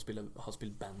Lommedalen og ha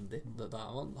spilt bandy.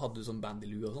 Hadde du sånn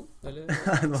bandylue og sånn? Eller?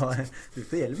 Nei, det var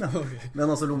ute hjelm, ja.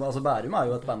 Men altså Bærum er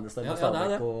jo et bandysted på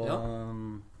Stabæk og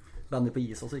bandy på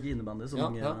is, altså ikke innebandy, så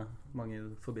mange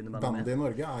forbinder bandy med. Bandy i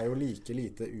Norge er jo like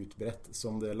lite utbredt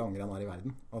som det langrenn er i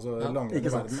verden. Altså langrenn i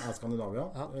verden er Skandinavia.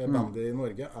 Bandy i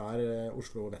Norge er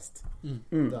Oslo vest.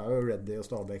 Det er jo Reddy og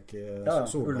Stabæk,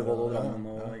 Ullevål og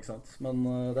Drammen og ikke sant. Men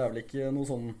det er vel ikke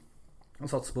noe sånn å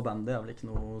satse på bandy er vel ikke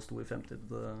noe stor fremtid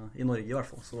i Norge i hvert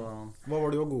fall. Så hva var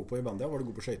du god på i bandy? Var du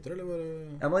god på skøyter, eller var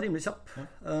du... Jeg var rimelig kjapp.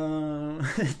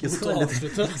 Ikke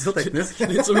så teknisk.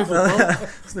 Litt som i fotball.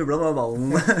 Snublet med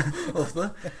ballen ofte.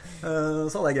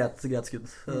 Så hadde jeg greit skudd.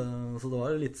 Så det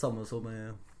var litt samme som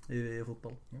i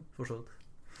fotball, for så vidt.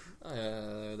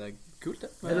 Det er kult,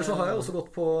 det. Eller så har jeg også gått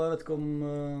på, jeg vet ikke om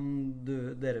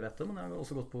dere vet det, men jeg har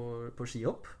også gått på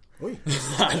skihopp. Oi,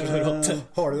 har du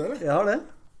det, eller? Jeg har det.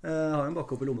 Jeg har en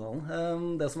bakke opp i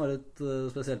Lommedalen. Det som var litt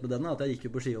spesielt med den er at jeg gikk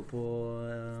jo på ski opp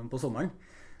på sommeren.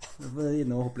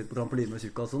 Inne og hoppe litt på trampoline med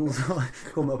tjukka og sånn, og så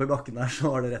kom jeg opp i bakken der, så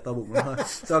var det rett av bommen.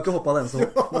 Så jeg har ikke hoppet den så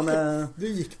hopp. Men, du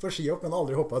gikk på ski opp, men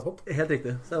aldri hoppet et hopp? Helt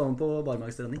riktig. Så jeg var med på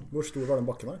barmarkstrening. Hvor stor var den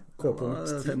bakken der?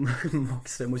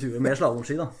 Maks 25. Med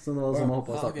slalomski da. Så det var sånn å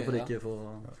hoppe av starten for ikke få...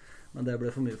 Men det ble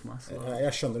for mye for meg. Så.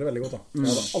 Jeg skjønner det veldig godt da. Jeg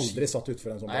hadde aldri satt ut for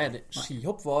en sånn bakke.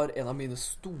 Skihopp var en av mine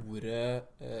store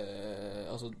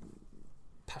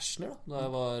passioner da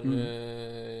jeg var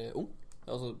ung.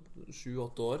 Altså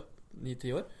 7-8 år,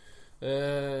 9-10 år.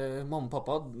 Mamma og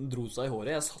pappa dro seg i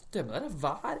håret. Jeg satt hjemme der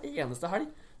hver eneste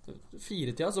helg.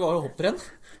 4-tida så var det hopprenn.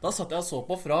 Da satt jeg og så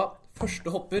på fra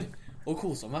første hopper og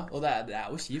koset meg. Og det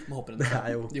er jo kjipt med hopprenn.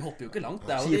 De hopper jo ikke langt.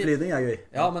 Skiflyding er gøy.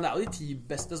 Ja, men det er jo de 10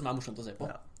 beste som er morsomt å se på.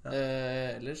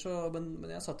 Ellers så, men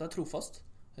jeg satt der trofast.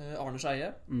 Arne Skeie.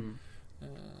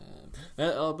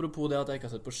 Men apropos det at jeg ikke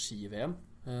har sett på ski-VM,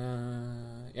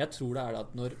 jeg tror det er det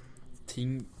at når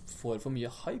ting får for mye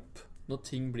hype, når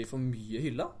ting blir for mye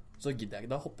hylla, så gidder jeg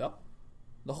ikke, da hopper jeg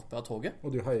av toget.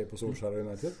 Og du heier på Solskjær og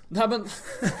United? Nei, men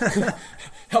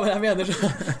ja, men jeg mener så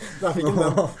der fikk den.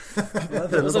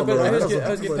 Jeg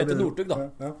husker Petter Northug da.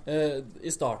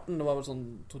 I starten, det var vel sånn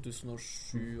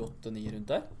 2007-2008-2009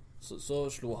 rundt der, så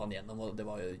slo han gjennom, og det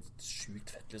var jo sjukt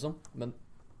fett liksom. Men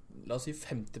la oss si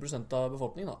 50% av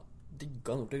befolkningen da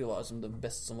digga Northug, det var liksom det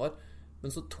beste som var. Men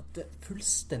så tok det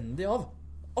fullstendig av.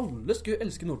 Alle skulle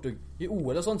elske Northug. I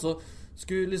OL og sånn, så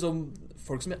skulle liksom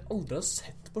folk som jeg aldri har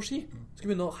sett på ski,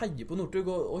 skulle begynne å heie på Northug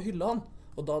og hylle han.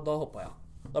 Og da hoppet jeg.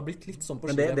 Det har blitt litt sånn på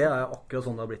ski. Men det er akkurat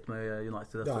sånn det har blitt med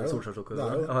United etter Solskjær.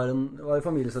 Jeg var i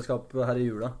familieselskap her i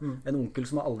jula. En onkel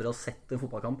som aldri har sett en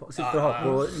fotballkamp. Sitter og har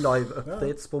på live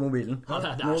updates på mobilen.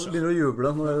 Nå begynner å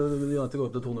juble når United går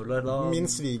opp til 2-0 der. Min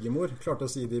svigermor klarte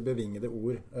å si de bevingede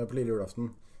ord på lille julaften.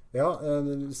 Ja,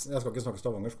 jeg skal ikke snakke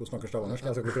stavangersk, hun snakker stavangersk,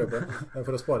 jeg skal ikke prøve det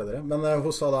for å spare dere. Men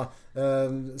hun sa da,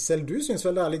 selv du synes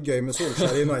vel det er litt gøy med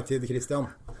Solskjær i United, Christian?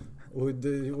 Og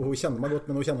hun kjenner meg godt,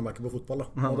 men hun kjenner meg ikke på fotball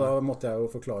da. Og da måtte jeg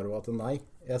jo forklare henne at nei,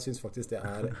 jeg synes faktisk det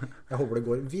jeg håper det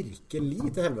går virkelig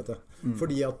til helvete.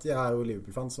 Fordi at jeg er jo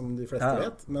Liverpool-fan, som de fleste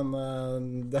vet, men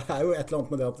det er jo et eller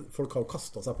annet med det at folk har jo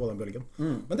kastet seg på den bølgen.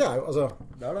 Men det er jo, altså,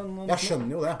 jeg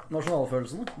skjønner jo det.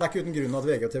 Nasjonalfølelsen. Det er ikke uten grunn at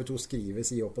VG og TV 2 skriver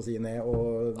si opp og si ned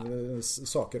og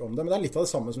saker om det, men det er litt av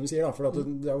det samme som du sier da, for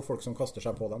det er jo folk som kaster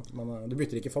seg på den, men du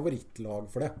bytter ikke favorittlag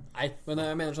for det. Nei, men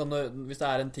jeg mener sånn, hvis det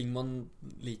er en ting man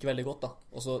liker veldig godt da,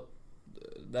 og så,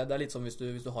 det er litt som hvis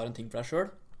du har en ting for deg selv,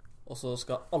 og så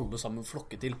skal alle sammen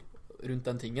flokke til rundt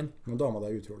den tingen. Men dama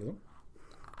deg er utrolig, da?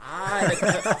 Nei,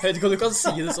 jeg vet ikke om du kan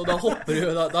si det så, da hopper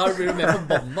du, da blir du mer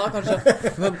forbanna kanskje,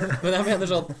 men jeg mener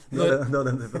sånn det var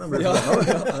den typen,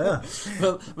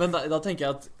 men da tenker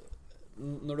jeg at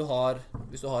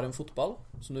hvis du har en fotball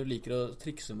som du liker å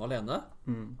trikse med alene,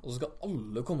 og så skal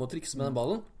alle komme og trikse med den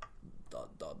ballen,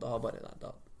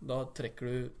 da trekker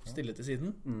du stille til siden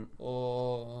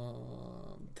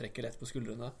og trekker lett på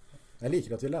skuldrene. Jeg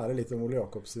liker at vi lærer litt om Ole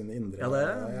Jakobs indre. Ja, det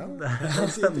er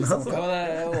spennende. Ja,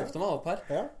 jeg åpner meg opp her.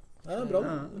 Ja, det er bra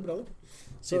det.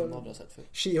 Så, Siden man har sett før.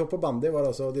 Skihopp og bandy var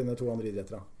altså dine 2 andre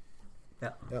idretter.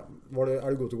 Ja. Er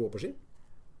du god til å gå på ski?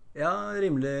 Ja,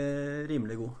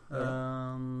 rimelig god.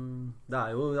 Det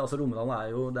er jo, altså Romedalen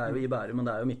det er jo i Bærum, men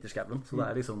det er jo midt i skauen, så det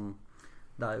er liksom,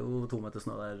 det er jo 2 meter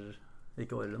snø der,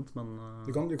 ikke året rundt, men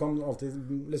du kan alltid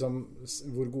liksom,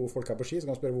 hvor gode folk er på ski, så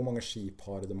kan du spørre hvor mange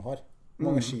skipar de har. Hvor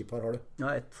mange skipar har du? Ja,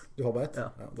 1. Du har bare 1? Ja.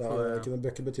 Det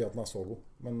bør ikke bety at den er så god.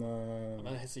 Men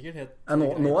det er sikkert helt...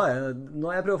 Nå er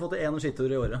jeg prøver å få til 1 skitur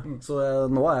i året, så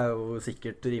nå er jeg jo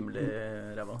sikkert rimelig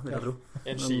ræva, vil jeg tro.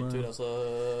 En skitur, altså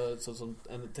sånn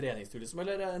en treningstur liksom,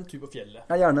 eller en tur på fjellet?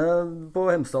 Ja, gjerne på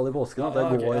Hemsedal i påsken, at jeg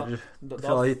går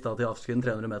fra hytta til Afsken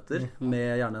 300 meter, med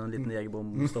gjerne en liten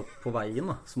jegerbombstopp på veien,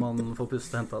 da, så man får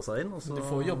puste og hente seg inn. Og så du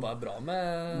får jobba bra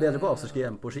med... Bedre på afterski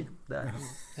enn på ski, det er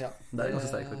ganske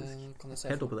sterkt faktisk.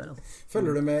 Helt oppe der, altså.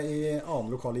 Følger du med i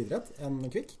annen lokal idrett enn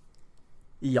Kvikk?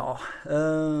 Ja,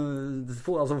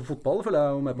 altså fotball følger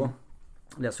jeg jo med på.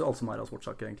 Leser jo alt som er av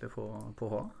sportssaker egentlig på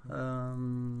HA.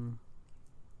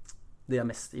 Det jeg er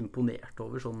mest imponert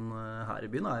over sånn her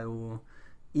i byen er jo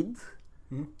ID.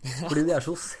 Fordi de er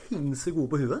så sinnssykt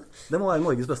gode på huet. Det må være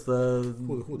Norges beste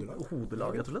hodelag,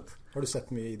 rett og slett. Har du sett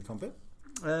mye ID-kamper?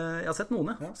 Jeg har sett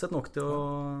noen, ja. Sett nok til å...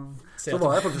 Så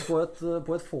var jeg faktisk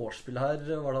på et vorspiel her.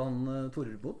 Var det han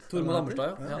Tormod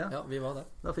Ammerstad, ja, vi var der.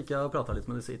 Da fikk jeg pratet litt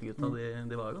med disse IT-gutta.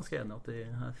 De var jo ganske enige at de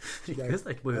er fryktelig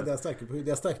sterke på huet. De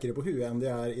er sterkere på huet enn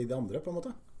de er i det andre, på en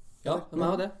måte. Ja, de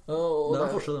er jo det. Og det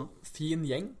er forskjell, da. Fin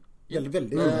gjeng.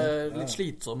 Veldig. Litt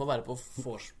slitsom å være på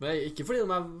vorspiel. Ikke fordi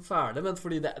de er ferdige, men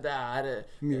fordi det er...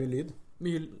 Mye lyd.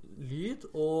 Mye lyd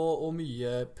og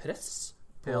mye press.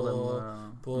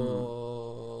 På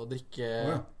å drikke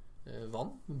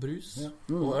vann, brus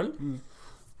og øl.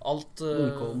 Alt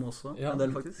Munkholm også, en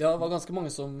del faktisk. Ja, det var ganske mange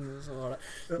som var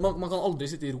det. Man kan aldri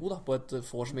sitte i ro da, på et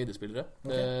vors med idrettsspillere.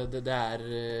 Det er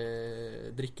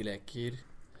drikkeleker,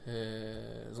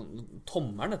 sånn,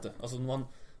 tommeren, vet du. Altså man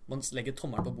legger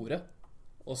tommeren på bordet,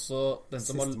 og så den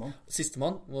som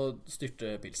sistemann må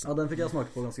styrte pilsen. Ja, den fikk jeg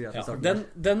smake på ganske greit i starten.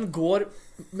 Den går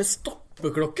med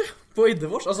stoppeklokke på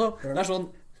idrettsvors. Altså, det er sånn,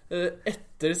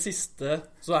 etter siste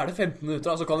så er det 15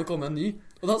 minutter, altså kan det komme en ny.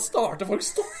 Og da starter folk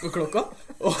stoppeklokka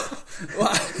og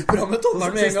er bra med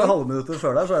tommeren med en gang. Siste halvminutter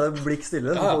før der så er det blikk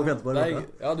stille.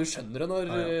 Ja, du skjønner det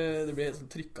når det blir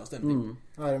sånn trykket stemning.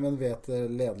 Men vet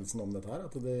ledelsen om dette her?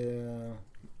 At de...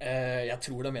 Jeg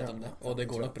tror de vet om det, og det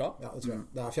går nok bra. Ja, det tror jeg.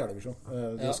 Det er 4. divisjon.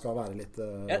 Det skal være litt...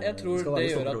 Jeg tror det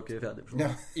gjør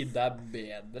at ID er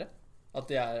bedre. At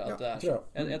det er sånn.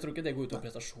 Jeg tror ikke det går ut av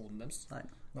prestasjonen deres.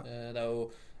 Det er jo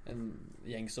en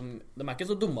gjeng som... De er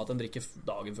ikke så dumme at de drikker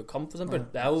dagen før kamp, for eksempel.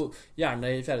 Det er jo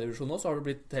gjerne i 4. divisjon nå, så har det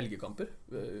blitt helgekamper.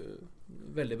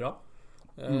 Veldig bra.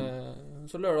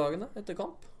 Så lørdagene etter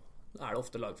kamp er det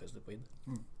ofte lagfester på ID.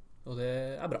 Og det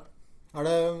er bra.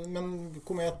 Men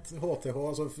Komet, HTH,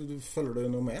 altså, følger du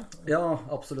noe med? Ja,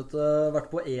 absolutt. Vært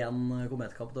på 1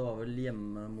 Kometkamp. Det var vel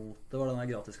hjemme mot... Det var denne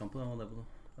gratiskampen. Hvem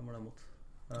var det mot?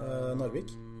 Narvik?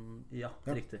 Ja,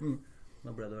 riktig.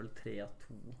 Da ble det vel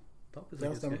 3-2-tap, hvis jeg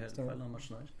ikke husker helt feil, den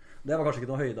matchen her. Det var kanskje ikke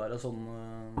noe høydere sånn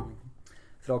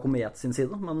fra Komet sin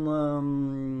side, men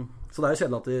så det er jo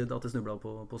kjedelig at de snublet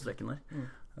på streken der.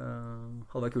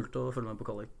 Hadde vært kult å følge med på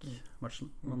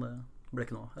Kallik-matchen, men det ble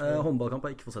ikke noe. Håndballkamp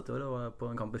har jeg ikke fått sett i år, og var på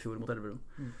en kamp i fjor mot Elverum.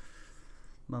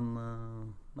 Men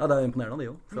det er imponerende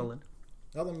de jo, for all del.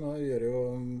 Ja, de gjør jo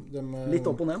Litt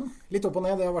opp og ned, da. Litt opp og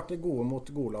ned. Det har vært gode mot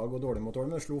gode lag og dårlige mot dårlige.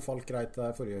 Men det slo Falk greit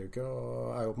der forrige uke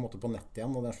og er jo på en måte på nett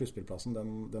igjen. Og den sluttspillplassen,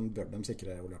 den bør de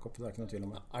sikre, Ole Jakob. Det er ikke noe tvil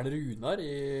om det. Er det Runar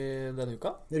i denne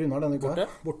uka? Runar denne uka.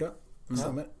 Borte.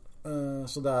 Stemmer.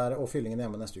 Så det og fyllingen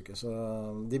hjemme neste uke. Så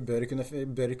de bør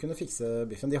kunne fikse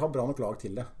biffen. De har bra nok lag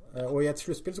til det. Og i et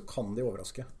sluttspill så kan de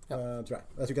overraske, tror jeg.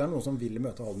 Jeg tror ikke det er noen som vil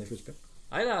møte Halden i sluttspill.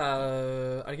 Nei,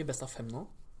 er det ikke best av 5 nå?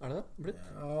 Er det det?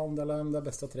 Ja, om det er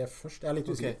best av 3 først. Jeg er litt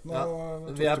usikker.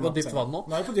 Vi er på dypt vann nå.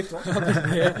 Nå er vi på dypt vann.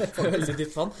 Veldig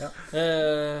dypt vann.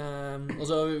 Og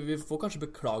så vi får kanskje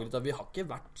beklage litt at vi har ikke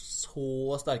vært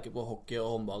så sterke på hockey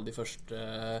og håndball de første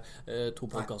 2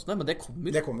 podcastene, men det kommer.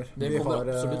 Det kommer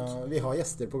absolutt. Vi har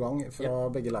gjester på gang fra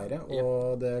begge leire,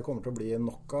 og det kommer til å bli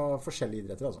nok av forskjellige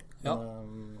idretter, altså.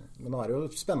 Men nå er det jo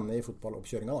spennende i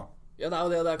fotballoppkjøringa, da. Ja, det er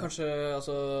jo det. Det er kanskje,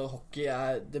 altså, hockey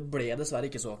det ble dessverre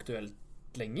ikke så aktuelt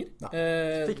lenger.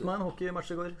 Fikk meg en hockeymatch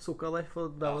i går, Sukka der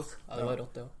for Dallas. Ja, det var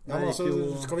rått det også. Ja, men altså,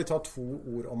 skal vi ta 2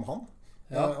 ord om han?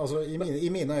 Altså, i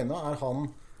mine øyne er han.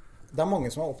 Det er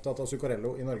mange som er opptatt av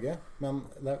Zuccarello i Norge, men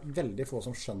det er veldig få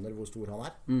som skjønner hvor stor han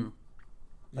er.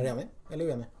 Er du enig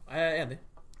eller uenig? Jeg er enig.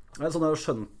 Det er sånn jeg har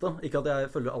skjønt det. Ikke at jeg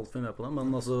følger alt for med på det,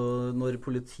 men altså, når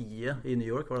politiet i New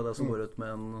York var det som går ut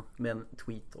med en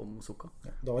tweet om Sukka,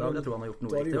 da vil jeg tro han har gjort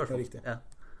noe riktig, i hvert fall. Ja.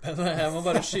 Jeg må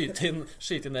bare skyte inn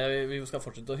det. Vi skal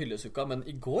fortsette å hylle Sukka, men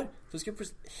i går så skulle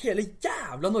hele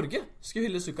jævla Norge skulle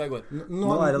hylle Sukka i går.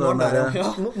 Nå er det den der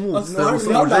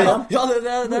Ja, det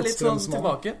er litt sånn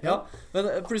tilbake. Ja.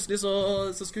 Men plutselig så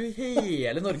skulle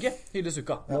hele Norge hylle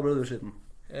Sukka. Da ble du skitten.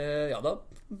 Ja, da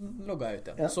logget jeg ut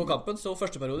igjen. Så kampen, så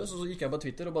første periode, så gikk jeg på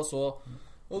Twitter og bare så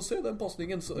se den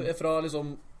passningen fra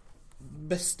liksom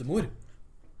bestemor.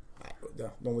 Nei,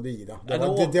 nå må du gi deg.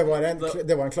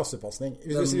 Det var en klassepassning.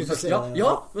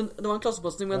 Ja, men det var en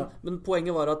klassepassning, men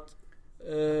poenget var at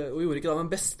hun gjorde ikke det,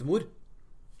 men bestemor.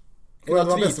 Det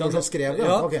var bestemor som skrev det?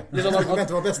 Ok. Du mente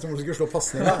det var bestemor som skulle slå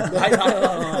passningen? Nei.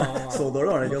 Så dårlig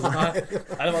var det ikke. Nei,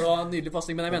 det var en nydelig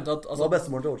passning, men jeg mente at altså,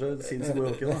 bestemoren til Årse sinnssykt god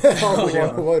hockey da.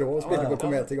 Hun var rå og spilte på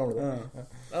Komet i gamle dager.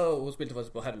 Ja, hun spilte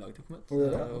faktisk på herrelaget til Komet. Hun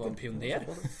var en pioner.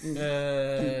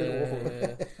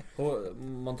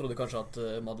 Man trodde kanskje at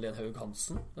Madeleine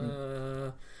Haug-Hansen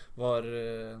var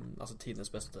altså tidenes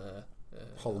beste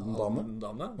Halden-dame. Men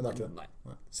det er ikke det.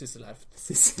 Nei. Sissel Herft.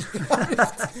 Sissel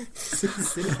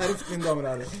Herft, mine damer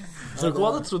og herrer. Så hva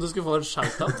hadde trodd du skulle få en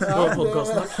shout-out på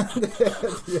podcasten? Det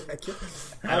gjør jeg ikke.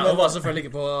 Nei, men var selvfølgelig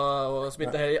ikke på å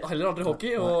spilte heller aldri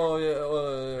hockey, og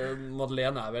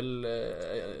Madeleine er vel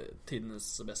tidens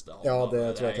beste. Ja, det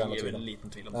tror jeg ikke er noe liten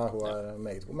tvil om. Ja, hun er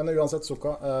meget god. Men uansett,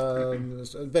 Sukka,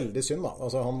 veldig synd da.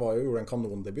 Altså, han gjorde en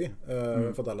kanondebut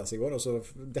for Dallas i går, og så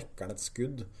dekker han et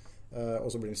skudd.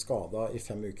 Og så blir han skadet i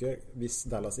 5 uker. Hvis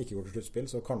Dallas ikke går til sluttspill,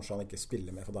 så kanskje han ikke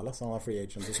spiller mer for Dallas. Han er free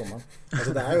agent i sommeren.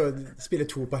 Altså det jo spille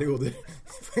 2 perioder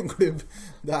for en klubb.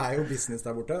 Det jo business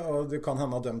der borte. Og det kan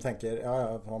hende at de tenker ja,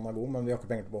 han god, men vi har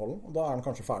ikke penger til å beholde den. Og da han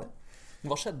kanskje ferdig.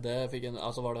 Hva skjedde? Var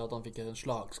det at han fikk en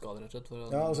slagskade rett og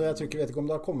slett? Ja, altså jeg vet ikke om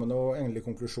det har kommet noen endelig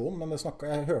konklusjon, men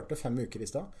jeg hørte 5 uker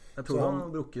i sted. Jeg tror han har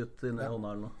brukket inn i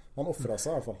hånda eller noe. Han offret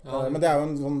seg i hvert fall. Ja. Men det jo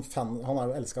en sånn fan, han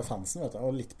jo elsket fansen, vet du.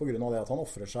 Og litt på grunn av det at han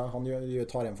offrer seg. Han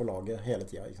tar en for laget hele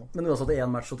tiden, ikke sant? Men uansett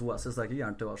 1 match og 2 assists, det ikke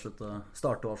gærent til å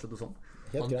starte og avslutte sånn.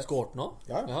 Han skårte nå?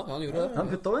 Ja, han gjorde det.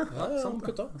 Han putta det. Ja, han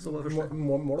putta.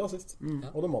 Målet sist.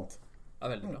 Og det målt. Ja,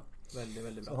 veldig bra. Veldig,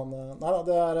 veldig bra. Nei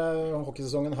da,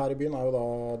 hockeysesongen her i byen jo da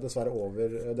dessverre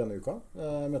over denne uka.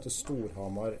 Møter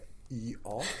Storhamar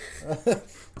IA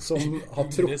som har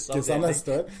trukket seg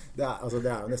neste år. Det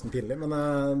jo nesten pinlig,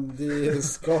 men de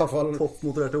skal i hvert fall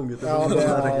toppmotiverte unge. Ja,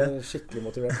 det skikkelig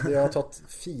motivert. De har tatt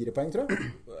 4 poeng, tror jeg.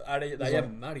 Det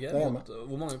hjemme, det ikke? Det hjemme.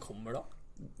 Hvor mange kommer da?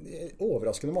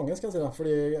 Overraskende mange, skal jeg si da.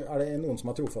 Fordi det noen som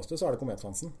trofaste, så det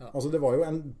Komet-fansen. Ja. Altså det var jo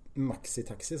en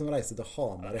maxi-taxi som reiste til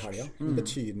Hamar i helgen.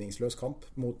 Betydningsløs kamp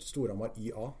mot Storhamar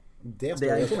IA. Det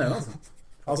imponerende, altså.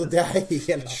 Altså det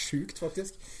helt sjukt,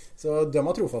 faktisk. Så de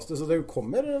har trofaste, så det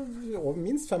kommer over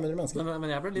minst 500 mennesker.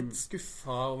 Men jeg ble litt skuffet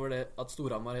over det at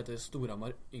Storhamar heter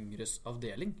Storhamar Yngres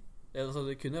avdeling.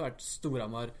 Det kunne vært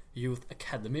Storhamar Youth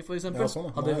Academy, for eksempel. Ja,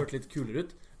 sånn, hadde hørt litt kulere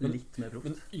ut. Litt mer proft.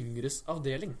 Men Yngres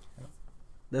avdeling. Ja.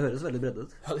 Det høres veldig bredde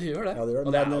ut. Ja, det gjør det. Ja, det gjør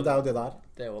det. Men det jo det der.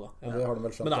 Det også da. Ja. Det har de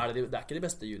vel skjønt. Men det ikke de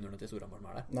beste juniorene til Storhamar som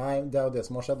der? Nei, det jo det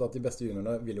som har skjedd, at de beste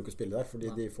juniorene vil jo ikke spille der,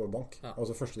 fordi de får bank. Ja.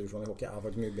 Altså første divisjon i hockey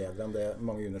faktisk mye bedre enn det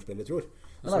mange juniorspillere tror.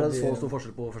 Men det så stor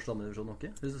forskjell på første og andre divisjon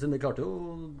hockey? Siden de klarte jo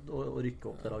å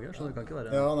rykke opp det laget, så det kan ikke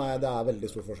være... Ja, nei, det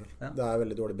veldig stor forskjell. Ja. Det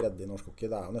veldig dårlig bredde i norsk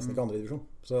hockey. Det jo nesten ikke andre divisjon.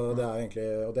 Så det egentlig,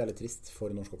 og det litt trist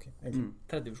for norsk hockey, egentlig.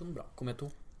 Tredje divisjon, bra. Komet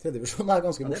 2. Tredjedivisjon er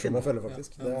ganske morsom å følge,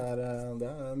 faktisk. Det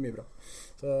er mye bra.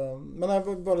 Så, men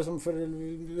jeg bare liksom for å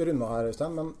runde her,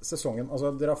 Øystein, men sesongen,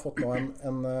 altså dere har fått nå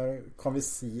kan vi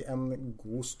si en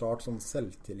god start sånn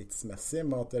selvtillitsmessig,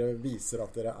 med at dere viser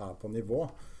at dere er på nivå.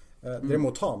 Dere må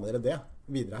ta med dere det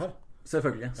videre her.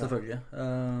 Selvfølgelig.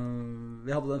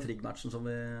 Vi hadde den Frigg-matchen som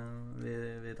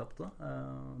vi tappte.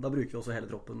 Da bruker vi også hele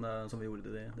troppen som vi gjorde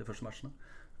de første matchene.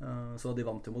 Så de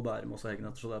vant jo mot Bærum også Heggen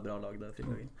etter, så det er bra lag det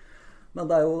Frigg-laget. Men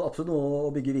det er jo absolutt noe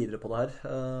å bygge videre på det her.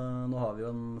 Nå har vi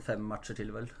jo 5 matcher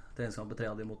til vel. Treningskamp 3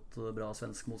 av de mot bra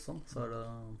svensk motstand. Så er det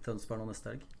Tønsberg nå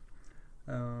neste helg.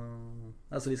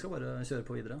 Så vi skal bare kjøre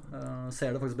på videre.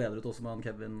 Ser det faktisk bedre ut også med han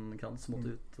Kevin Krantz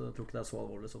måtte ut. Tror ikke det er så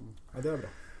alvorlig som det er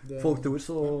bra. Folk tror,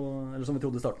 eller som vi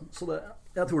trodde i starten. Så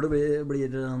jeg tror det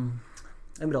blir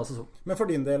en bra sesong. Men for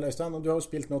din del, Øystein, du har jo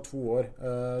spilt nå 2 år.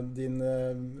 Din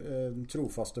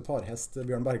trofaste parhest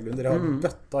Bjørn Berglund, dere har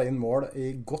bøtta inn mål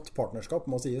i godt partnerskap,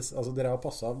 må sies. Altså, dere har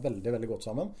passet veldig, veldig godt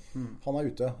sammen. Han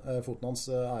er ute. Foten hans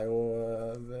er jo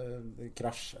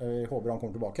krasj. Jeg håper han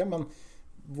kommer tilbake. Men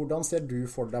hvordan ser du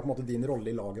for deg på en måte din rolle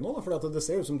i laget nå? For det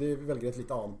ser jo ut som de velger et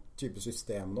litt annet type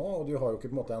system nå, og du har jo ikke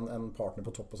på en måte en partner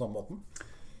på topp på samme måten.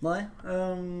 Nei,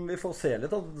 vi får se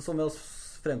litt. Som vi har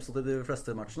fremstått i de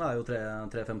fleste matchene er jo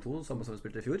 3-5-2, samme som vi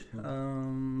spilte i fjor.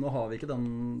 Nå har vi ikke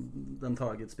den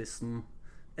targetspissen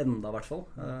enda i hvert fall.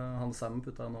 Han Sam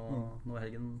putta nå i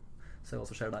helgen. Se hva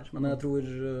som skjer der. Men jeg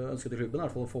tror ønsket til klubben er i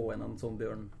hvert fall å få inn en sånn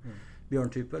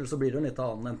Bjørn-type. Eller så blir det en litt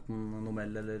annen, enten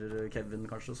Nomel eller Kevin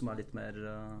kanskje, som er litt mer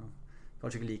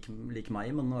kanskje ikke lik meg,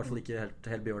 men i hvert fall ikke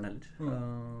helt Bjørn heller.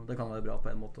 Det kan være bra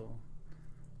på en måte å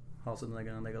ha sine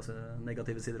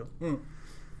negative sider også.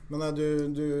 Men du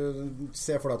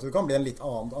ser for deg at det kan bli en litt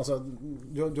annen, altså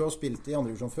du har spilt i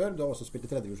andre divisjon før, du har også spilt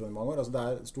i tredje divisjon i mange år, altså det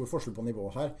er stor forskjell på nivå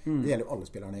her. Det gjelder jo alle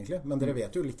spillerne egentlig, men dere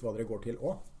vet jo litt hva dere går til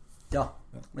også. Ja,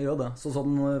 jeg gjør det. Så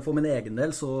sånn, for min egen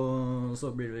del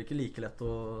så blir det ikke like lett å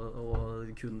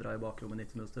kun dra i baklommen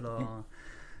 90 minutter.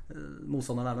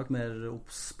 Motstanderen er nok mer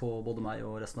obs på både meg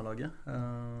og resten av laget.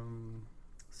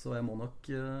 Så jeg må nok,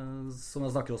 som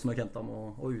jeg snakker også med Kent om,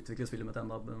 å utvikle spillet mitt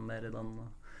enda mer i den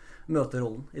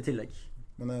møterollen i tillegg.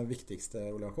 Men det viktigste,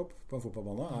 Ole Jakob, på en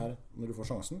fotballbane er når du får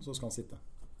sjansen, så skal han sitte.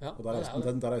 Ja, og der er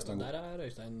Øystein god. Der er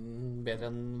Øystein bedre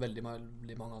enn veldig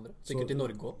mange andre. Sikkert i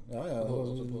Norge også. Ja.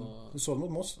 Du så det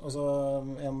mot Moss. Altså,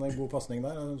 en god passning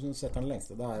der, setter han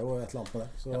lengste. Det er jo et eller annet med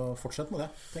det. Så fortsett med det,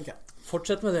 tenker jeg.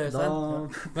 Fortsett med det, Øystein.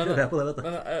 Men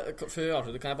før vi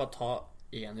avslutter, kan jeg bare ta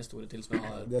en historie til som jeg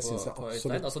har på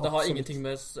Øystein. Altså, det har ingenting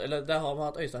med, eller det har med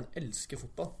at Øystein elsker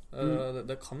fotball.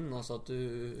 Det kan altså at du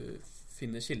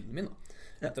finner kilden min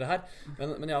etter det her.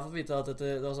 Men jeg har fått vite at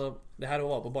det her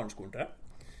også var på barneskolen, tror jeg.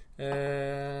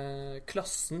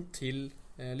 Klassen til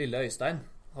lille Øystein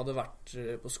hadde vært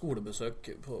på skolebesøk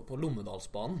på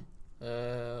Lommedalsbanen.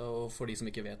 Og for de som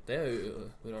ikke vet det,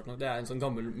 det er en sånn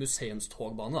gammel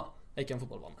museumstogbane da, ikke en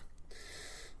fotballbane.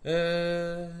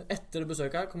 Etter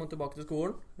besøket her kom han tilbake til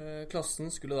skolen.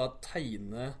 Klassen skulle da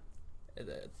tegne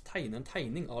en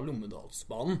tegning av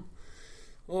Lommedalsbanen.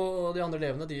 Og de andre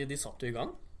elevene de satt jo i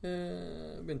gang.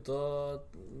 Begynte å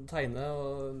tegne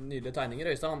og nydelige tegninger.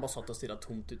 Øystein han bare satt og stirret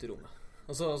tomt ut i rommet.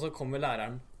 Og så kommer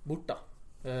læreren bort da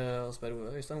og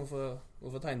spør Øystein,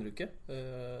 hvorfor tegner du ikke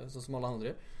sånn som alle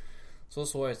andre? Så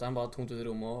Øystein bare tomt ut i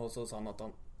rommet, og så sa han at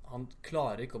han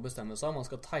klarer ikke å bestemme seg om han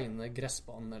skal tegne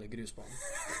gressbanen eller grusbanen.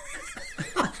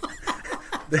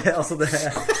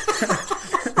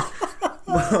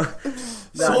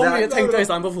 Så mye tenkte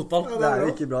Øystein på fotball. Det er jo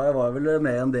ikke bra. Jeg var vel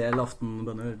med en del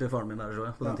aftenbønner til faren min der så,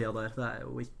 på den tiden der. Det er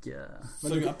jo ikke...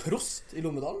 Så du er prost i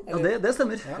Lommedalen? Ja, det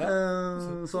stemmer.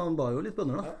 Så han ba jo litt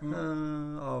bønner da.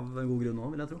 Av en god grunn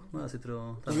også, vil jeg tro. Når jeg sitter og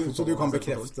så du kan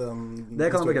bekrefte den?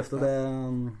 Det kan jeg bekrefte.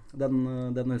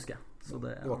 Den husker jeg. Det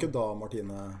var ikke da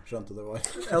Martine skjønte det var?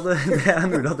 Ja, det er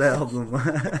mulig at jeg hadde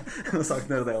noe sagt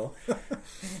nede det også.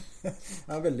 Det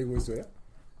er en veldig god historie.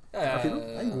 Det er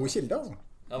en god kilde, altså.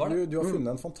 Du har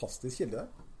funnet en fantastisk kilde der.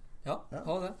 Ja,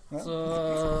 har det. Så...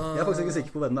 Jeg er faktisk ikke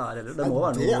sikker på hvem det er heller. Det må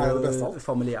være noe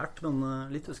familiært, men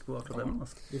litt husk på akkurat det.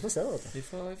 Altså. Vi får se da. Vi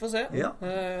får se. Ja.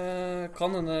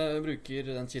 Kan henne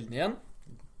bruker den kilden igjen.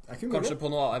 Kanskje på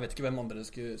noe, jeg vet ikke hvem andre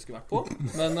skulle vært på.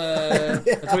 Men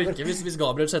jeg tror ikke, hvis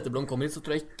Gabriel Setteblom kommer hit, så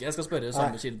tror jeg ikke jeg skal spørre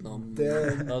samme kilden om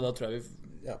da tror jeg vi...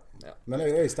 Ja. Men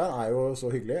Øystein er jo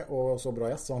så hyggelig og så bra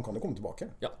gjest, så han kan jo komme tilbake.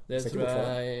 Ja, det tror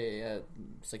jeg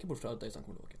ser ikke bort fra at Øystein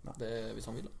kommer tilbake hvis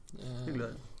han vil da. Hyggelig.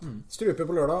 Strupe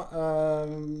på lørdag.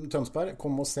 Tønsberg,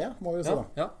 kom og se, må vi se da.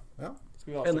 Ja.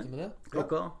 Skal vi avslutte med det?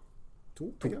 Klokka 2,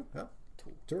 ikke det? Ja.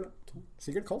 Tror det.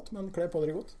 Sikkert kaldt, men kle på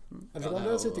dere godt. Ellers kan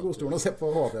dere sitte i godstolen og se på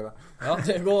HTV. Ja,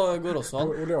 det går også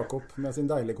an. Ole Jakob med sin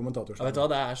deilige kommentatorstemme. Vet du hva,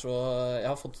 det så... Jeg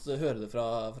har fått høre det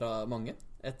fra mange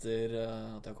etter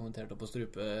at jeg har kommentert opp på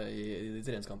Strupe i de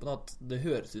treningskampene, at det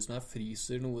høres ut som jeg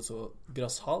fryser noe så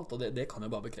grassalt, og det kan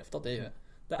jeg bare bekrefte at det gjør jeg.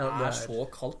 Det så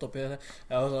kaldt oppi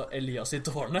Elias i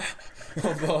tårnet.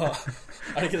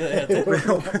 Det ikke det heter?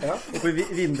 Oppi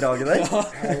vinddraget der?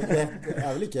 Det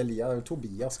vel ikke Elias, det vel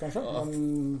Tobias kanskje?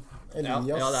 Men Elias...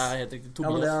 Ja, det helt riktig.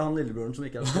 Tobias. Ja, men det han lillebroren som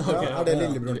ikke Ja, det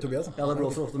lillebroren Tobias? Ja, det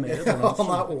blåser ofte mer.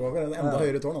 Han over en enda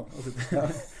høyere tårn.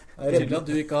 Tydelig at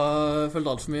du ikke har følt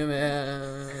alt for mye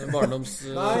med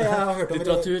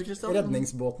barndomslitteratur, Kristian.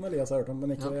 Redningsbåten Elias har hørt om,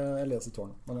 men ikke Elias i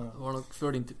tårn. Det var nok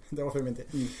før din tid. Det var før min tid.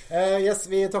 Yes,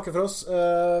 vi takker for oss.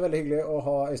 Veldig hyggelig å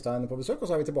ha Øystein på besøk,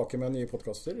 og så vi tilbake med nye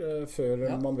podcaster før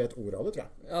man vet ordet av det, tror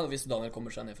jeg. Ja, hvis Daniel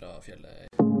kommer seg ned fra fjellet.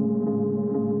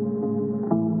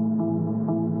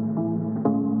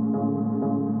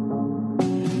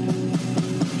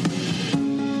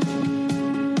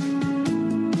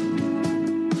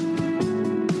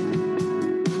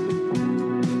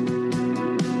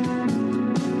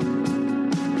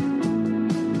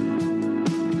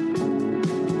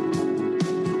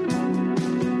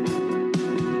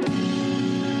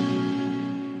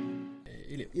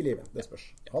 I livet, det spørs.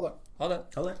 Ha det. Ha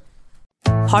det.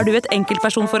 Har du et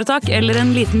enkeltpersonforetak eller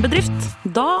en liten bedrift?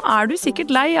 Da du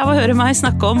sikkert lei av å høre meg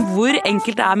snakke om hvor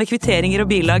enkelt det med kvitteringer og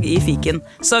bilag i fiken.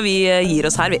 Så vi gir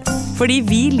oss her, vi. Fordi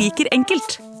vi liker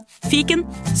enkelt. Fiken,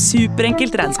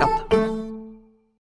 superenkelt regnskap.